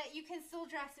 But you can still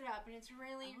dress it up, and it's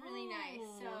really, really nice.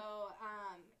 So,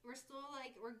 we're still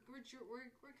like we're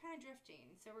kind of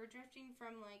drifting. So we're drifting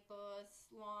from like those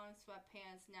long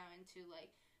sweatpants now into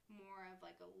like more of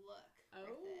like a look Oh,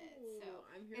 with it. So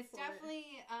I'm here it's for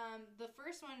definitely the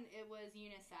first one. It was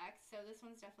unisex, so this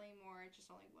one's definitely more just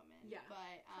only women. Yeah.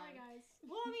 But Hi guys.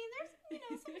 well, I mean,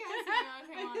 there's some guys if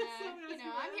they want to. Someone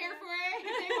else I'm can here wear for it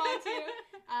if they want to.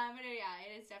 But yeah,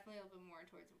 it is definitely a little bit more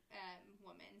towards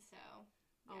women. So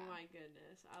yeah. Oh my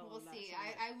goodness, I We'll love that. see. So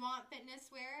much. I want fitness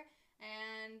wear,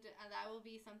 and that will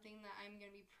be something that I'm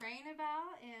going to be praying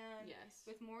about. And Yes.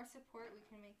 with more support, we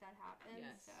can make that happen.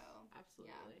 Yes. So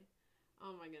Absolutely. yeah.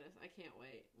 Oh my goodness, I can't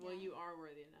wait. Well, Yeah. you are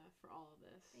worthy enough for all of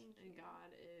this. Thank And you. God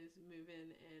is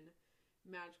moving in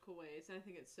magical ways. And I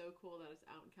think it's so cool that it's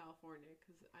out in California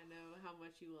because I know how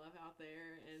much you love out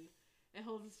there and it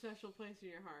holds a special place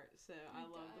in your heart. So I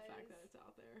love the fact that it's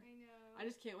out there. I know. I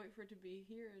just can't wait for it to be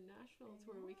here in Nashville. It's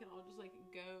where we can all just like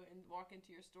go and walk into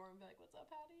your store and be like, "What's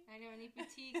up, Patty?" I know any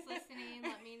boutiques listening,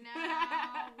 let me know.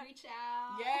 Reach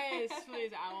out. Yes, please.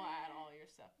 I will add all your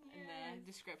stuff in the Yes.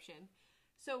 description.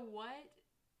 So, what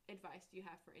advice do you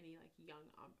have for any like young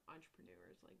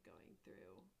entrepreneurs like going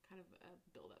through kind of a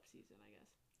build-up season? I guess.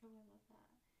 Oh, I love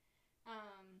that.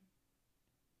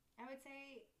 I would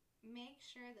say make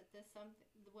sure that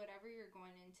whatever you're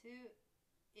going into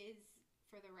is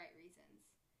for the right reasons.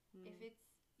 If it's,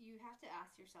 you have to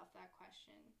ask yourself that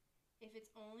question. If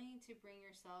it's only to bring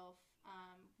yourself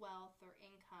wealth or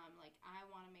income, like I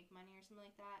want to make money or something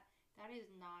like that, that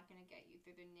is not going to get you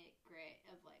through the nit-grit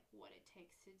of like what it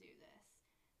takes to do this.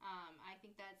 I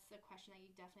think that's a question that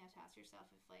you definitely have to ask yourself.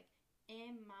 If like,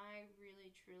 am I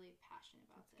really truly passionate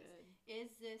about That's this? good. Is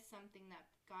this something that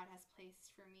God has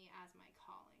placed for me as my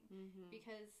calling? Mm-hmm.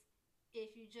 Because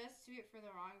if you just do it for the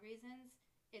wrong reasons,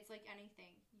 it's like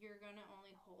anything. You're going to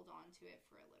only hold on to it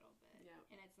for a little bit. Yeah.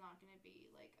 And it's not going to be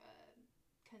like a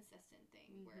consistent thing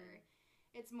Mm-hmm. where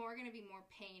it's more going to be more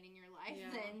pain in your life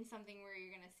Yeah. than something where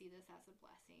you're going to see this as a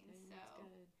blessing. Dang, So that's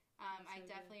good. I so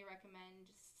definitely recommend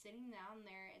just sitting down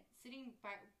there and sitting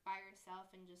by yourself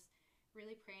and just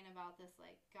really praying about this,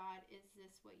 like, God, is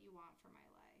this what you want for my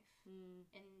life?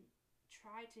 And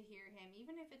try to hear him,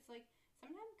 even if it's like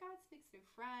sometimes God speaks through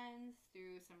friends,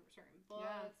 through some certain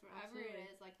books, whatever absolutely. it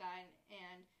is like that,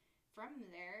 and from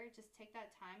there just take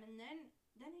that time, and then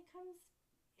it comes,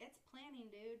 it's planning,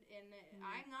 dude. And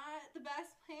I'm not the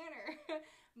best planner,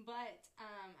 but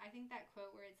I think that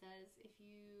quote where it says, if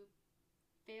you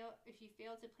fail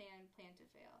to plan to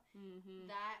fail,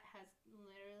 that has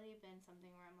literally been something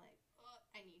where I'm like, oh,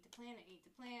 I need to plan,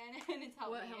 and it's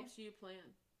helped What me. helps you plan?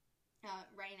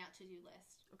 Writing out to-do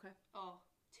list. Okay. Oh,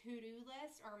 to-do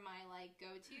lists are my like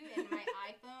go-to, and my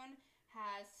iPhone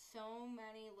has so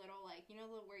many little, like, you know,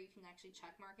 where you can actually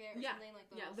check mark it or something, like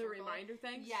the little the circle. reminder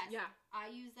things. Yes. Yeah. I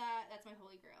use that. That's my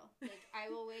holy grail. Like, I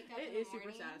will wake up It in the is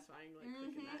super morning. satisfying, like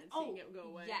clicking that and seeing it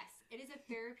go away. Yes, it is a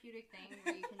therapeutic thing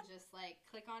where you can just like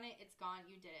click on it, it's gone,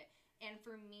 you did it. And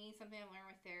for me, something I've learned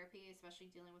with therapy,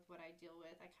 especially dealing with what I deal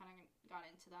with, I kind of got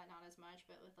into that, not as much,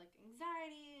 but with like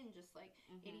anxiety and just like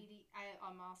ADD.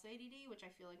 I'm also ADD, which I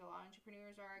feel like a lot of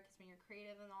entrepreneurs are, because when you're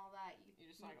creative and all that,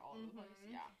 You're just like all over the place.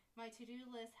 Yeah. My to-do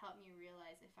list helped me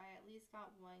realize if I at least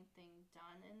got one thing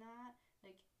done in that,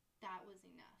 like, that was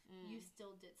enough. You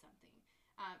still did something.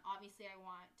 Obviously, I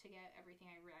want to get everything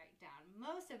I write down,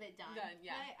 most of it done.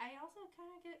 Yeah. But I also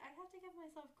I have to give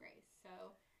myself grace.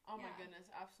 So. Oh my Yeah. goodness,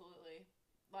 absolutely.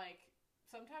 Like,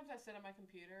 sometimes I sit on my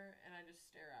computer and I just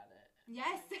stare at it.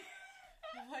 Yes.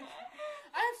 Like,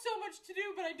 I have so much to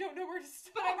do, but I don't know where to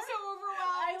start. But I'm so overwhelmed.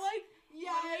 I like,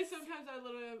 literally, yes. sometimes I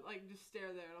literally like just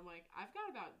stare there and I'm like, I've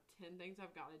got about 10 things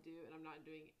I've got to do and I'm not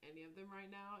doing any of them right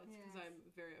now. It's because Yes. I'm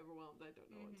very overwhelmed. I don't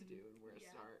know what to do and where to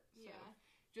start. So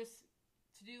just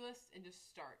to-do list and just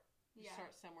start. Just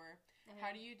start somewhere. How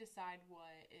do you decide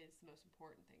what is the most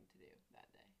important thing to do that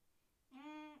day?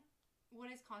 What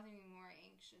is causing me more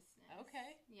anxiousness?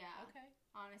 Okay. Yeah. Okay.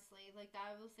 Honestly, like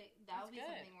that will be good.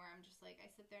 something where I'm just like, I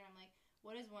sit there and I'm like,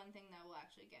 what is one thing that will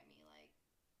actually get me like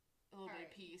A little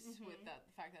bit of Alright. peace with the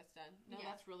fact that's done. No,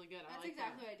 Yeah. that's really good. That's I like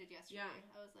exactly that. what I did yesterday.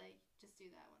 Yeah. I was like, just do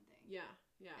that one thing. Yeah.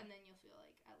 And then you'll feel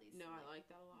like at least No, I like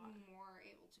that a lot. more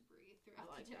able to breathe I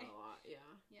throughout like the day. that a lot.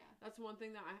 Yeah. Yeah. That's one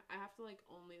thing that I have to like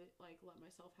only like let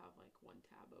myself have like one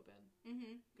tab open.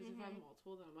 Because if I have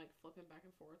multiple, then I'm like flipping back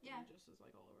and forth and it just is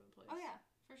like all over the place. Oh yeah,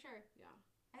 for sure. Yeah.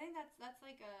 I think that's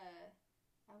like a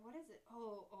what is it?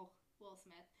 Oh, Will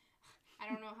Smith. I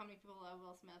don't know how many people love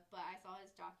Will Smith, but I saw his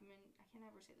I can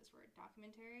never say this word,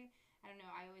 documentary. I don't know,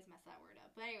 I always mess that word up.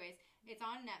 But anyways, it's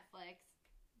on Netflix,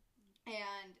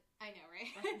 and I know, right?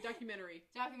 Documentary.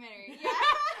 Documentary. Yeah.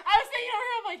 I was saying,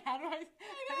 I'm like, how do I?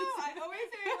 I know. I always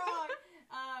say it wrong.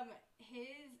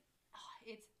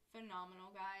 It's phenomenal.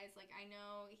 phenomenal, guys. Like, I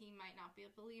know he might not be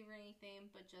a believer or anything,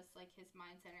 but just, like, his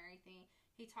mindset and everything.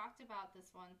 He talked about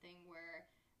this one thing where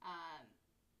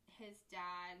his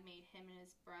dad made him and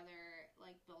his brother,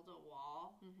 like, build a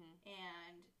wall. Mm-hmm.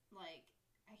 And, like,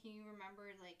 he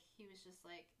remembered, like, he was just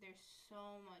like, there's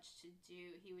so much to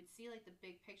do. He would see, like, the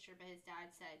big picture, but his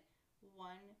dad said,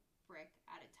 one brick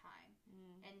at a time.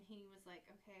 And he was like,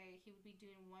 okay, he would be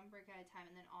doing one brick at a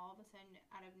time, and then all of a sudden,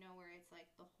 out of nowhere, it's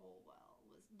like the whole wall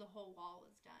was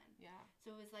done. Yeah.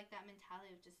 So it was like that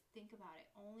mentality of just think about it,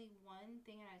 only one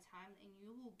thing at a time, and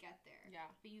you will get there.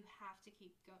 Yeah. But you have to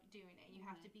keep doing it, and you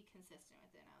have to be consistent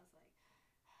with it. And I was like,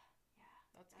 yeah,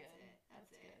 that's good.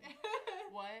 That's it.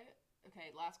 What?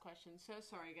 Okay, last question. So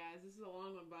sorry, guys. This is a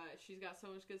long one, but she's got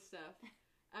so much good stuff.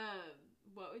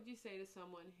 What would you say to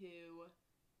someone who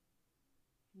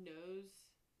knows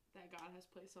that God has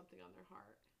placed something on their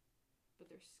heart, but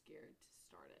they're scared to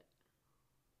start it?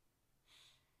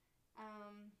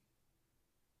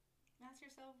 Ask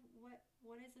yourself what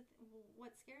is it?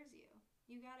 What scares you?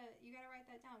 You gotta write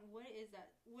that down. What is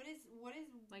that? What is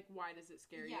like? Why does it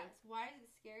scare you? Yes. Why does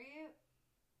it scare you?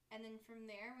 And then from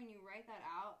there, when you write that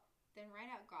out, then write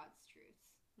out God's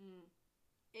truths.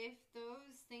 If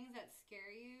those things that scare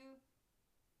you,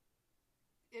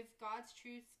 if God's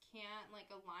truths can't, like,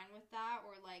 align with that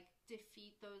or, like,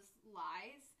 defeat those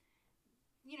lies,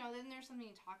 then there's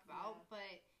something to talk about. Yeah.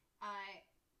 But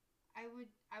I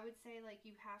would say, like,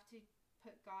 you have to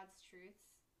put God's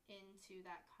truths into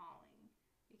that calling,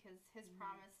 because his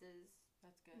promises,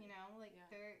 that's good.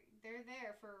 They're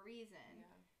there for a reason.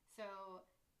 Yeah. So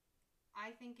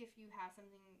I think if you have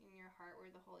something in your heart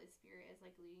where the Holy Spirit is,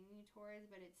 like, leading you towards,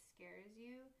 but it scares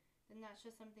you, then that's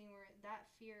just something where that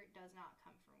fear does not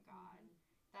come from God.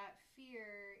 That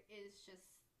fear is just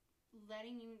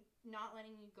not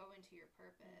letting you go into your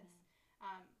purpose.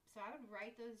 So I would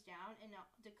write those down and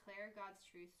declare God's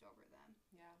truths over them.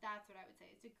 Yeah. That's what I would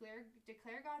say. Is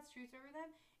declare God's truths over them,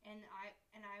 and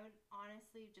I would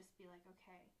honestly just be like,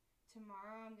 okay,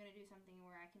 tomorrow I'm going to do something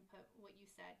where I can put what you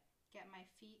said, get my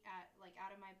feet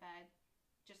out of my bed,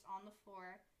 just on the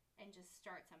floor, and just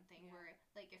start something where,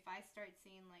 like, if I start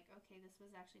seeing, like, okay, this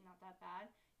was actually not that bad,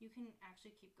 you can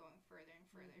actually keep going further and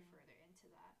further into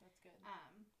that. That's good.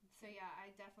 So yeah, I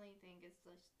definitely think it's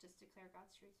just declare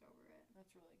God's truths over it.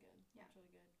 That's really good. Yeah. That's really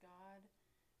good. God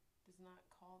does not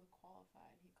call the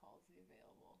qualified, he calls the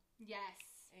available.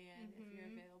 Yes. And if you're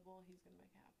available, he's going to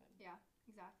make it happen. Yeah,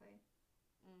 exactly.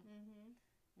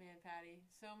 Man, Patty,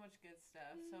 so much good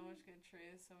stuff, so much good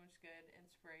truth, so much good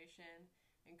inspiration,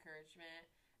 encouragement.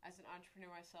 As an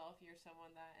entrepreneur myself, you're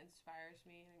someone that inspires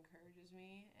me and encourages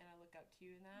me, and I look up to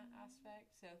you in that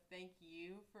aspect. So thank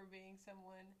you for being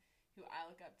someone who I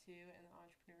look up to in the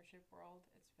entrepreneurship world.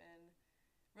 It's been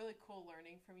really cool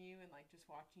learning from you and, like, just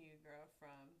watching you grow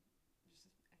from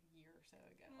just a year or so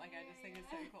ago. Like, I just think it's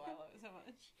so cool. I love it so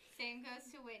much. Same goes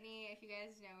to Whitney. If you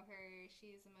guys know her,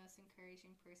 she's the most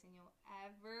encouraging person you'll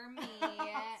ever meet.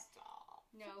 Stop.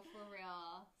 No, for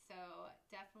real. So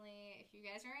definitely, if you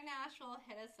guys are in Nashville,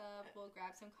 hit us up. We'll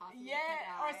grab some coffee.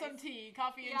 Yeah, or some tea,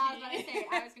 coffee and tea.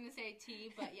 I was gonna say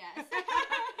tea, but yes.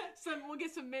 We'll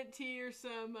get some mint tea or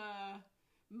some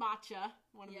matcha,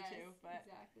 one of the two. But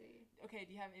exactly. Okay,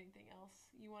 do you have anything else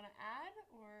you want to add,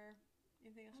 or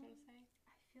anything else you want to say?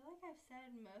 I feel like I've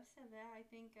said most of it. I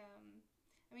think,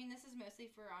 this is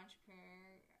mostly for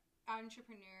entrepreneurs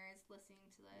listening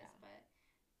to this, but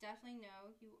definitely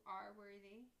know you are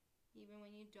worthy, even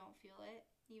when you don't feel it,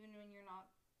 even when you're not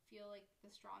feel like the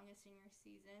strongest in your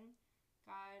season.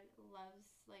 God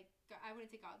loves, like, I wouldn't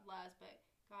say God loves, but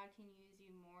God can use you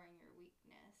more in your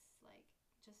weakness. Like,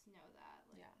 just know that.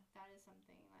 Like, that is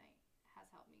something, like, has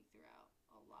helped me throughout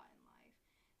a lot in life.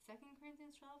 2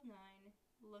 Corinthians 12:9.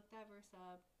 Look that verse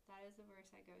up. That is the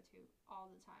verse I go to all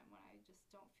the time when I just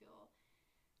don't feel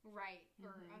right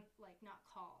or like not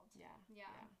called. Yeah.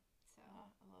 So I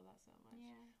love that so much.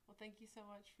 Yeah. Well, thank you so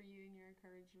much for you and your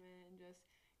encouragement and just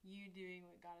you doing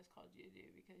what God has called you to do,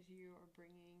 because you are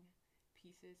bringing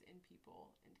pieces and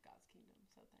people into God's kingdom.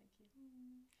 So thank you.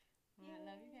 I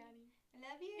love you, Patty. I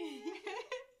love you.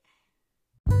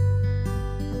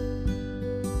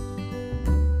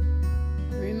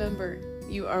 Remember,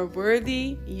 you are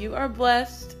worthy, you are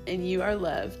blessed, and you are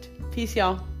loved. Peace,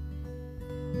 y'all.